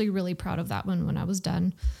was actually really proud of that one when I was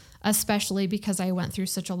done, especially because I went through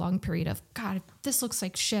such a long period of, God, this looks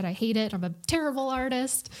like shit. I hate it. I'm a terrible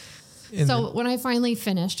artist. So when I finally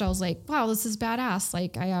finished, I was like, wow, this is badass.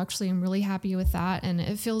 Like, I actually am really happy with that. And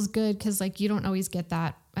it feels good because, like, you don't always get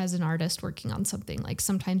that as an artist working on something. Like,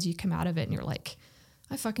 sometimes you come out of it and you're like,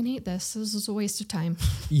 I fucking hate this. This is a waste of time.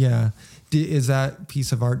 Yeah. Is that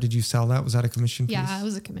piece of art, did you sell that? Was that a commission piece? Yeah, it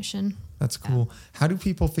was a commission. That's cool. Yeah. How do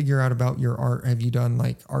people figure out about your art? Have you done,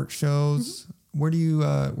 like, art shows? Mm-hmm. Where do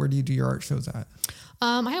you do your art shows at?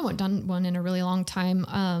 I haven't done one in a really long time.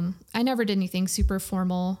 I never did anything super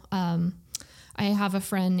formal. I have a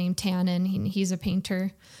friend named Tannen. He's a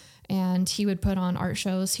painter, and he would put on art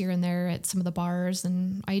shows here and there at some of the bars.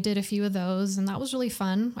 And I did a few of those, and that was really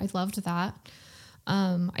fun. I loved that.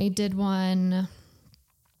 I did one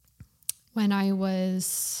when I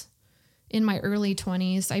was in my early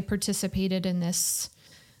 20s. I participated in this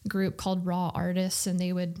group called Raw Artists, and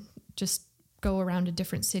they would just go around to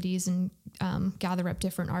different cities and gather up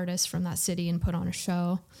different artists from that city and put on a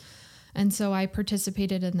show. And so I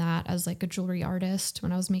participated in that as like a jewelry artist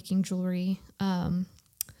when I was making jewelry. I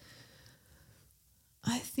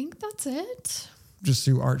think that's it. Just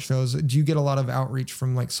through art shows. Do you get a lot of outreach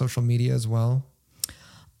from like social media as well?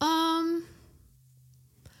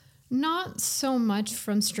 Not so much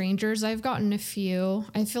from strangers. I've gotten a few.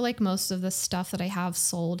 I feel like most of the stuff that I have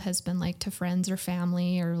sold has been like to friends or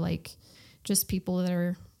family or like just people that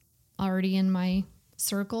are already in my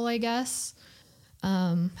circle, I guess,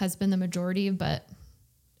 has been the majority. But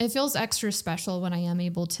it feels extra special when I am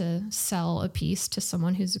able to sell a piece to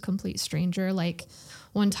someone who's a complete stranger. Like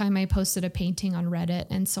one time I posted a painting on Reddit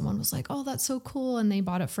and someone was like, oh, that's so cool. And they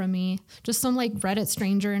bought it from me, just some like Reddit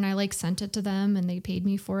stranger. And I like sent it to them and they paid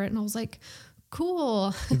me for it. And I was like,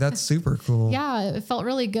 cool. That's super cool. Yeah. It felt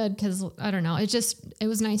really good. Cause I don't know. It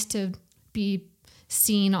was nice to be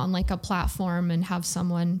seen on like a platform and have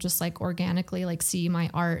someone just like organically like see my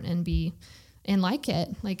art and like it.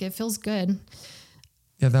 Like it feels good.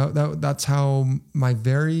 Yeah, that's how my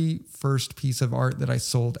very first piece of art that I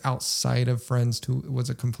sold outside of friends to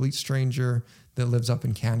was a complete stranger that lives up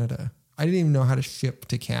in Canada. I didn't even know how to ship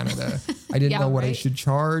to Canada. I didn't know what I should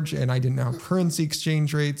charge, and I didn't know how currency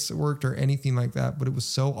exchange rates worked or anything like that. But it was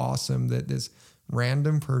so awesome that this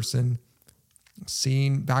random person,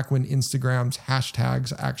 seeing back when Instagram's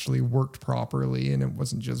hashtags actually worked properly and it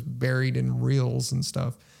wasn't just buried in reels and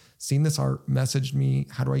stuff, seeing this art, messaged me,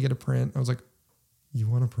 how do I get a print? I was like, you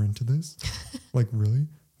want a print of this? Like, really?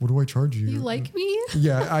 What do I charge you? You like me?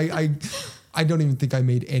 Yeah, I don't even think I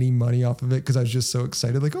made any money off of it because I was just so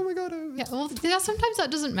excited. Like, oh my God. Yeah, well, yeah, sometimes that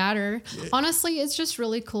doesn't matter. Honestly, it's just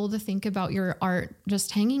really cool to think about your art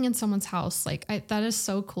just hanging in someone's house. Like that is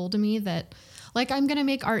so cool to me that like I'm going to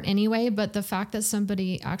make art anyway, but the fact that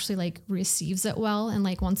somebody actually like receives it well and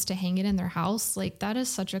like wants to hang it in their house, like that is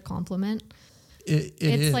such a compliment. It's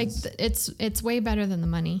is. Like, it's way better than the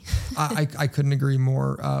money. I couldn't agree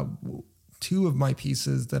more. Two of my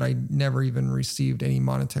pieces that I never even received any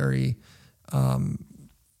monetary,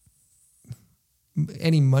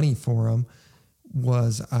 any money for them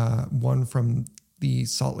was, one from the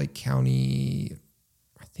Salt Lake County,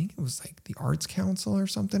 I think it was like the Arts Council or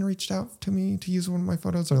something reached out to me to use one of my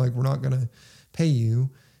photos. They're like, we're not going to pay you.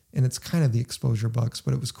 And it's kind of the exposure bucks,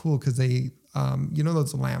 but it was cool because they,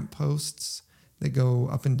 those lamp posts that go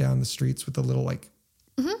up and down the streets with the little like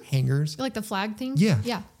hangers. Like the flag thing? Yeah.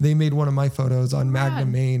 Yeah. They made one of my photos on Magna,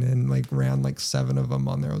 Maine and like ran like 7 of them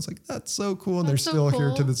on there. I was like, that's so cool. And they're still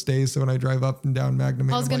here to this day. So when I drive up and down Magna,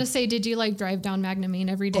 Maine, I was going to say, did you like drive down Magna, Maine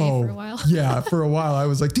every day for a while? Yeah. For a while I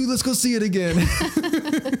was like, dude, let's go see it again.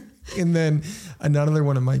 And then another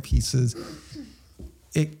one of my pieces,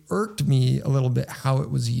 it irked me a little bit how it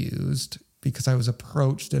was used because I was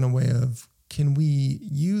approached in a way of, can we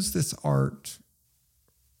use this art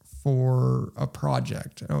for a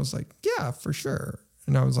project? And I was like, yeah, for sure.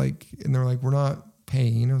 And I was like, and they're like, we're not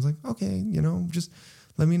paying. I was like, okay, just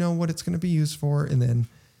let me know what it's going to be used for. And then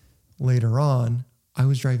later on, I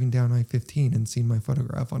was driving down I-15 and seen my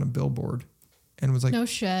photograph on a billboard and was like, no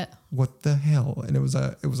shit. What the hell? And it was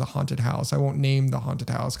a haunted house. I won't name the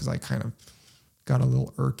haunted house because I kind of got a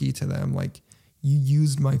little irky to them. Like, you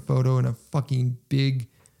used my photo in a fucking big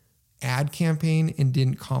ad campaign and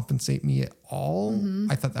didn't compensate me at all.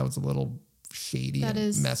 I thought that was a little shady and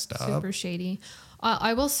messed up. Super shady.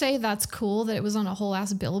 I will say that's cool that it was on a whole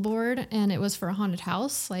ass billboard and it was for a haunted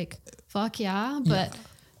house. Like, fuck yeah. But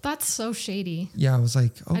that's so shady. Yeah. I was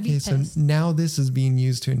like, okay, so now this is being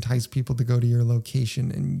used to entice people to go to your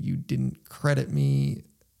location and you didn't credit me,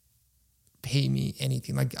 pay me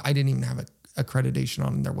anything. Like, I didn't even have a accreditation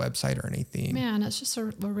on their website or anything. Man, it's just a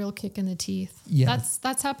real kick in the teeth. Yeah.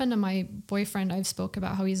 That's happened to my boyfriend. I've spoke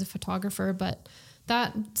about how he's a photographer, but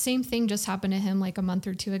that same thing just happened to him like a month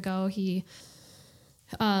or two ago. He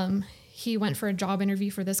went for a job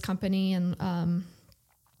interview for this company and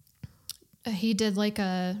he did like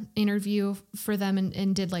a interview for them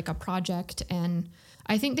and did like a project, and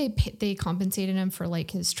I think they compensated him for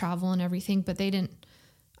like his travel and everything, but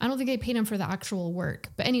I don't think they paid him for the actual work.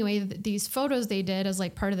 But anyway, these photos they did as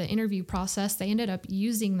like part of the interview process, they ended up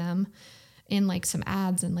using them in like some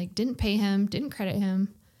ads and like didn't pay him, didn't credit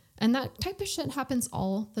him. And that type of shit happens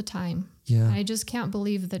all the time. Yeah. I just can't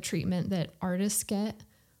believe the treatment that artists get.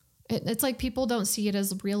 It's like people don't see it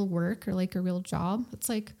as real work or like a real job. It's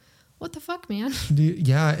like, what the fuck, man?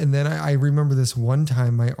 Yeah. And then I remember this one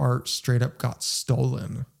time my art straight up got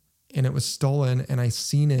stolen, and it was stolen and I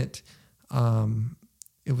seen it.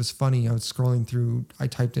 It was funny. I was scrolling through, I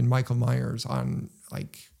typed in Michael Myers on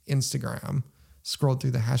like Instagram, scrolled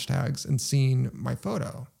through the hashtags and seen my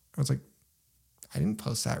photo. I was like, I didn't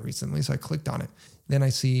post that recently. So I clicked on it. Then I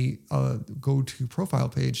see a go to profile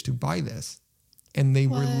page to buy this. And they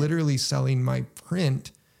were literally selling my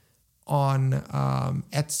print on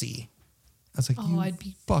Etsy. I was like, I'd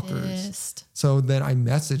be fuckers. pissed. So then I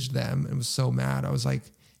messaged them and was so mad. I was like,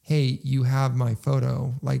 hey, you have my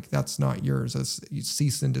photo. Like, that's not yours. That's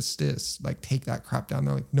cease and desist. Like, take that crap down.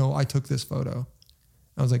 They're like, no, I took this photo.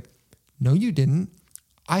 I was like, no, you didn't.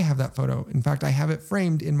 I have that photo. In fact, I have it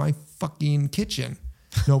framed in my fucking kitchen.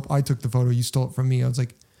 Nope, I took the photo. You stole it from me. I was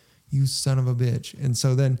like, you son of a bitch. And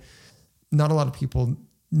so then not a lot of people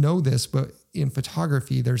know this, but in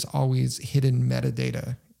photography, there's always hidden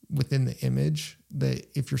metadata within the image that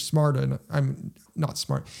if you're smart, and I'm not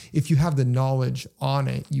smart, if you have the knowledge on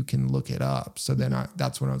it, you can look it up. So then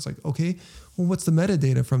that's when I was like, okay, well, what's the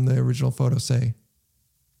metadata from the original photo say?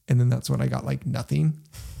 And then that's when I got like nothing.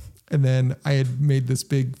 And then I had made this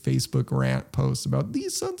big Facebook rant post about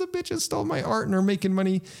these sons of bitches stole my art and are making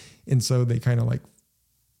money. And so they kind of like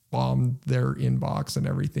bombed their inbox and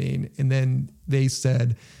everything. And then they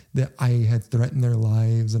said that I had threatened their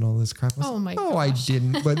lives and all this crap. Oh my god! No, I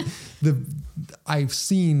didn't. But I've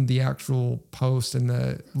seen the actual post and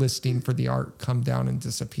the listing for the art come down and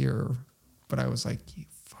disappear. But I was like, you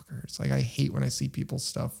fuckers. Like, I hate when I see people's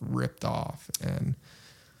stuff ripped off. And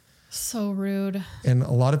so rude. And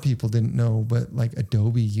a lot of people didn't know, but like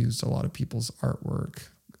Adobe used a lot of people's artwork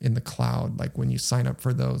in the cloud. Like when you sign up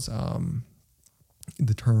for those,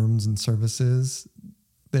 the terms and services,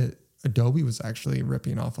 that Adobe was actually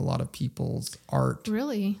ripping off a lot of people's art.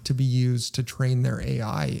 Really? To be used to train their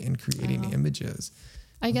AI in creating images.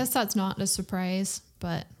 I guess that's not a surprise,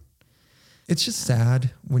 but it's just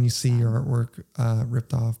sad when you see your artwork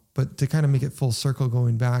ripped off. But to kind of make it full circle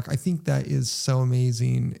going back, I think that is so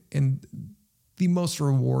amazing. And the most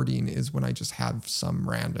rewarding is when I just have some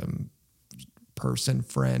random person,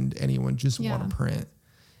 friend, anyone just want to print.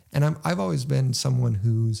 And I've always been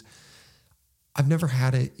someone I've never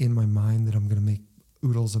had it in my mind that I'm going to make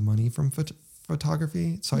oodles of money from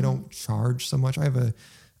photography. So I don't charge so much. I have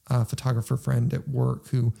a photographer friend at work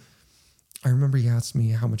who I remember he asked me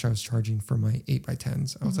how much I was charging for my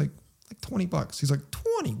 8x10s. I was like $20. He's like,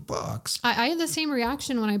 $20? I had the same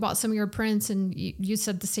reaction when I bought some of your prints and you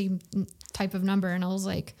said the same type of number. And I was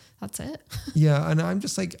like, that's it? Yeah. And I'm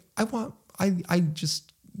just like, I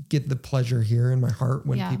just get the pleasure here in my heart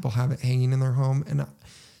when people have it hanging in their home. And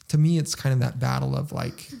to me, it's kind of that battle of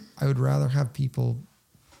like, I would rather have people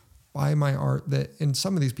buy my art and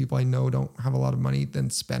some of these people I know don't have a lot of money than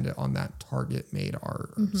spend it on that Target made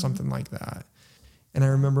art or something like that. And I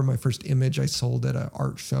remember my first image I sold at an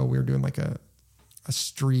art show. We were doing like a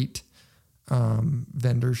street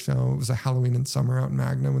vendor show. It was a Halloween and summer out in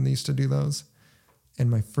Magna when they used to do those. And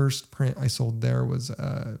my first print I sold there was,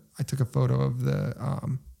 I took a photo of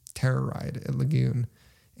the Terror Ride at Lagoon,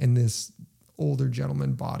 and this older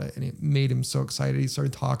gentleman bought it, and it made him so excited. He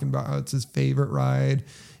started talking about how it's his favorite ride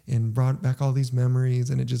and brought back all these memories.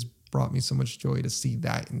 And it just brought me so much joy to see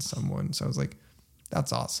that in someone. So I was like,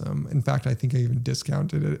 that's awesome. In fact, I think I even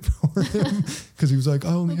discounted it for him because he was like, I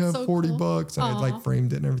only have so $40. And I like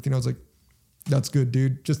framed it and everything. I was like, that's good,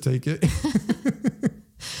 dude. Just take it.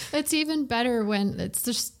 It's even better when it's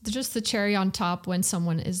just the cherry on top when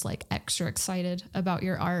someone is like extra excited about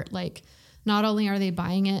your art. Like not only are they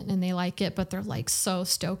buying it and they like it, but they're like so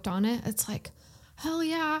stoked on it. It's like, hell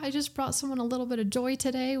yeah, I just brought someone a little bit of joy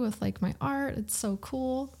today with like my art. It's so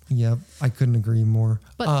cool. Yep. I couldn't agree more.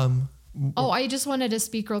 But I just wanted to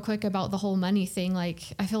speak real quick about the whole money thing. Like,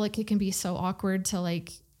 I feel like it can be so awkward to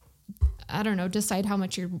like, I don't know, decide how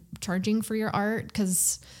much you're charging for your art.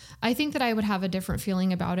 'Cause I think that I would have a different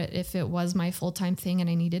feeling about it if it was my full-time thing and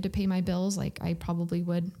I needed to pay my bills. Like I probably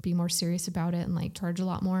would be more serious about it and like charge a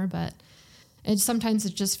lot more, but sometimes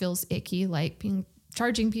it just feels icky, like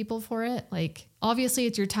charging people for it. Like obviously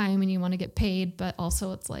it's your time and you want to get paid, but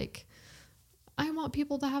also it's like, I want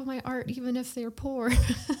people to have my art even if they're poor.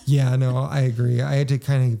 Yeah, no, I agree. I had to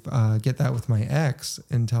kind of get that with my ex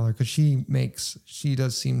and tell her, because she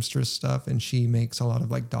does seamstress stuff and she makes a lot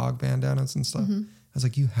of like dog bandanas and stuff. I was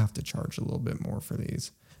like, you have to charge a little bit more for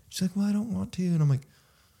these. She's like, well, I don't want to. And I'm like,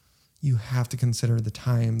 you have to consider the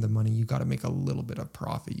time, the money. You got to make a little bit of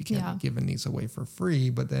profit. You can't be giving these away for free.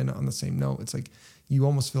 But then on the same note, it's like you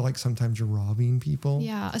almost feel like sometimes you're robbing people.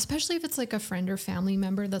 Yeah, especially if it's like a friend or family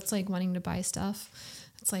member that's like wanting to buy stuff.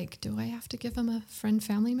 It's like, do I have to give them a friend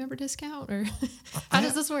family member discount, or how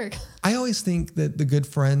does this work? I always think that the good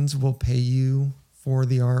friends will pay you for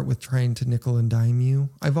the art with trying to nickel and dime you.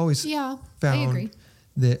 I've always found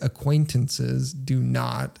that acquaintances do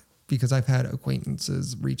not, because I've had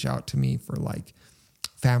acquaintances reach out to me for like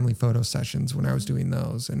family photo sessions when I was doing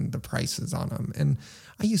those and the prices on them. And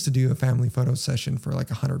I used to do a family photo session for like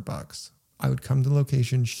 $100. I would come to the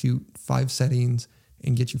location, shoot 5 settings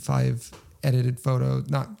and get you 5 edited photos.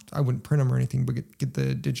 I wouldn't print them or anything, but get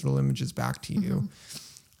the digital images back to you.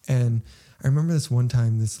 And I remember this one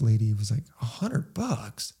time, this lady was like,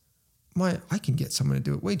 $100? I can get someone to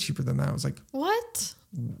do it way cheaper than that. I was like, what?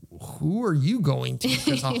 Who are you going to?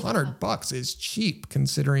 Because $100 is cheap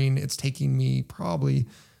considering it's taking me probably,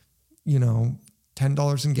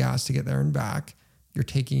 $10 in gas to get there and back. You're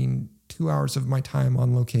taking 2 hours of my time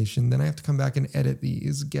on location. Then I have to come back and edit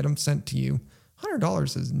these, get them sent to you.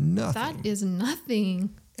 $100 is nothing. That is nothing.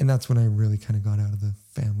 And that's when I really kind of got out of the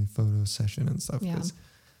family photo session and stuff. Because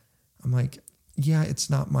I'm like,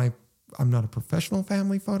 I'm not a professional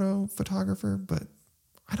family photographer, but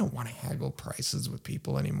I don't want to haggle prices with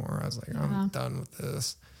people anymore. I was like, I'm done with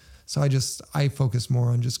this. So I focus more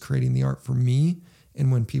on just creating the art for me.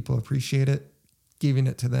 And when people appreciate it, giving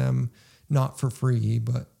it to them, not for free,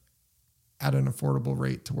 but at an affordable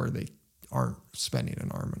rate to where they aren't spending an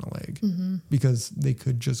arm and a leg because they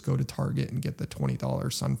could just go to Target and get the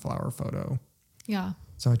 $20 sunflower photo. Yeah.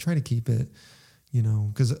 So I try to keep it,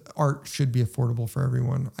 because art should be affordable for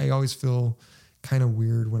everyone. I always feel kind of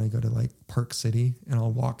weird when I go to like Park City and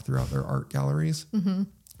I'll walk throughout their art galleries,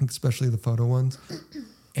 especially the photo ones.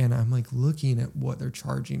 And I'm like looking at what they're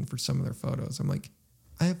charging for some of their photos. I'm like,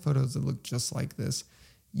 I have photos that look just like this.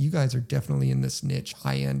 You guys are definitely in this niche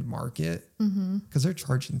high-end market because they're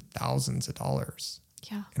charging thousands of dollars.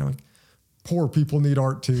 Yeah. And I'm like, poor people need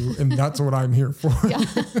art too. And that's what I'm here for. Yeah.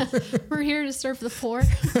 We're here to serve the poor.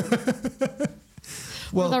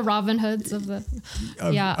 Well, the Robin Hoods of the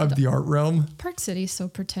the art realm. Park City is so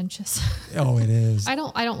pretentious. Oh, it is. I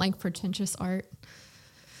don't like pretentious art.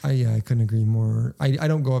 I couldn't agree more. I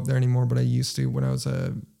don't go up there anymore, but I used to when I was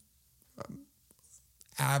a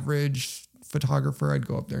average photographer. I'd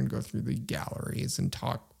go up there and go through the galleries and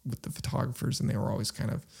talk with the photographers, and they were always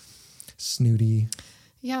kind of snooty.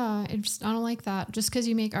 Yeah, I don't like that. Just because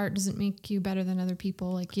you make art doesn't make you better than other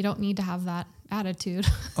people. Like, you don't need to have that attitude.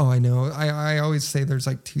 Oh, I know. I always say there's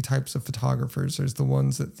like 2 types of photographers. There's the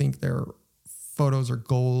ones that think their photos are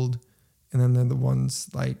gold, and then they're the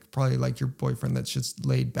ones like probably like your boyfriend that's just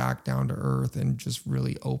laid back, down to earth, and just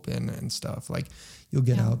really open and stuff. Like, you'll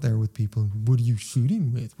get out there with people. What are you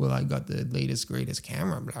shooting with? Well, I got the latest, greatest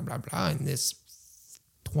camera, blah, blah, blah, and this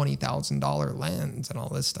 $20,000 lens and all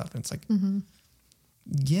this stuff. And it's like,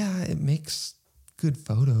 yeah, it makes good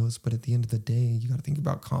photos, but at the end of the day, you got to think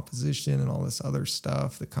about composition and all this other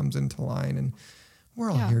stuff that comes into line. And we're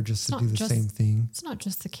all here just to do the same thing. It's not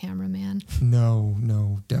just the cameraman.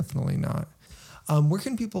 No, definitely not. Where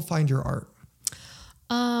can people find your art?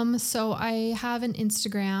 So I have an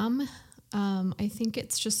Instagram. I think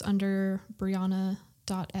it's just under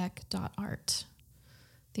breana.eck.art.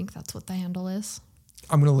 I think that's what the handle is.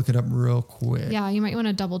 I'm going to look it up real quick. Yeah, you might want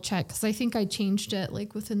to double check because I think I changed it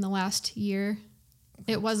like within the last year.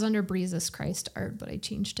 It was under Jesus Christ Art, but I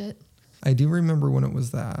changed it. I do remember when it was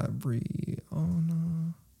that. Bree. Oh,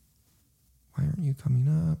 no. Why aren't you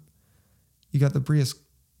coming up? You got the Brea's.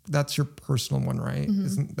 That's your personal one, right?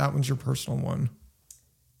 Isn't that one's your personal one?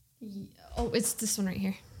 Oh, it's this one right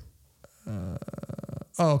here.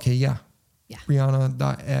 Okay, yeah. Yeah.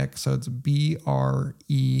 Breana.eck. So it's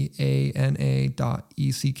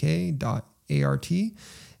BREANA.ECK.ART.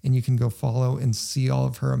 And you can go follow and see all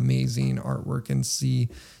of her amazing artwork and see,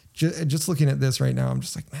 just looking at this right now, I'm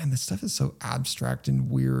just like, man, this stuff is so abstract and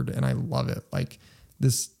weird. And I love it. Like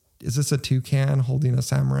this, is this a toucan holding a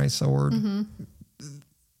samurai sword?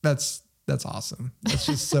 That's awesome. That's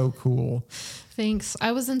just so cool. Thanks.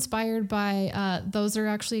 I was inspired by, those are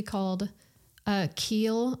actually called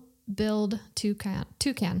keel-billed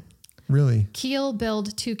toucan. Really?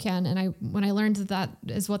 Keel-billed toucan. And when I learned that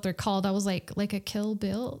is what they're called, I was like a Kill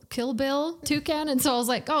Bill toucan. And so I was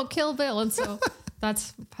like, oh, Kill Bill. And so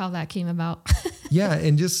that's how that came about. Yeah.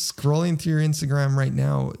 And just scrolling through your Instagram right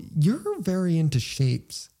now, you're very into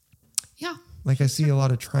shapes. Yeah. Like I see a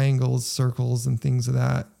lot of triangles, circles, and things of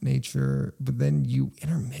that nature, but then you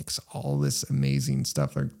intermix all this amazing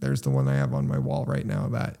stuff. Like there's the one I have on my wall right now,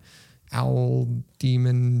 that owl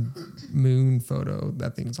demon moon photo.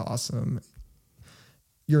 That thing's awesome.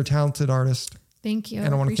 You're a talented artist. Thank you.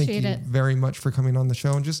 And I want to thank you very much for coming on the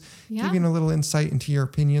show and just giving a little insight into your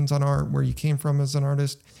opinions on art, where you came from as an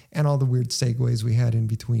artist, and all the weird segues we had in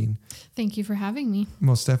between. Thank you for having me.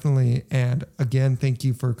 Most definitely. And again, thank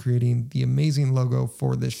you for creating the amazing logo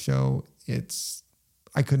for this show.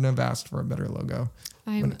 I couldn't have asked for a better logo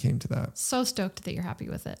when it came to that. So stoked that you're happy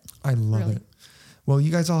with it. I love it. Well,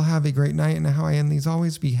 you guys all have a great night. And how I end these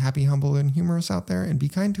always, be happy, humble, and humorous out there and be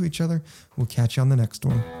kind to each other. We'll catch you on the next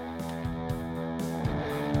one.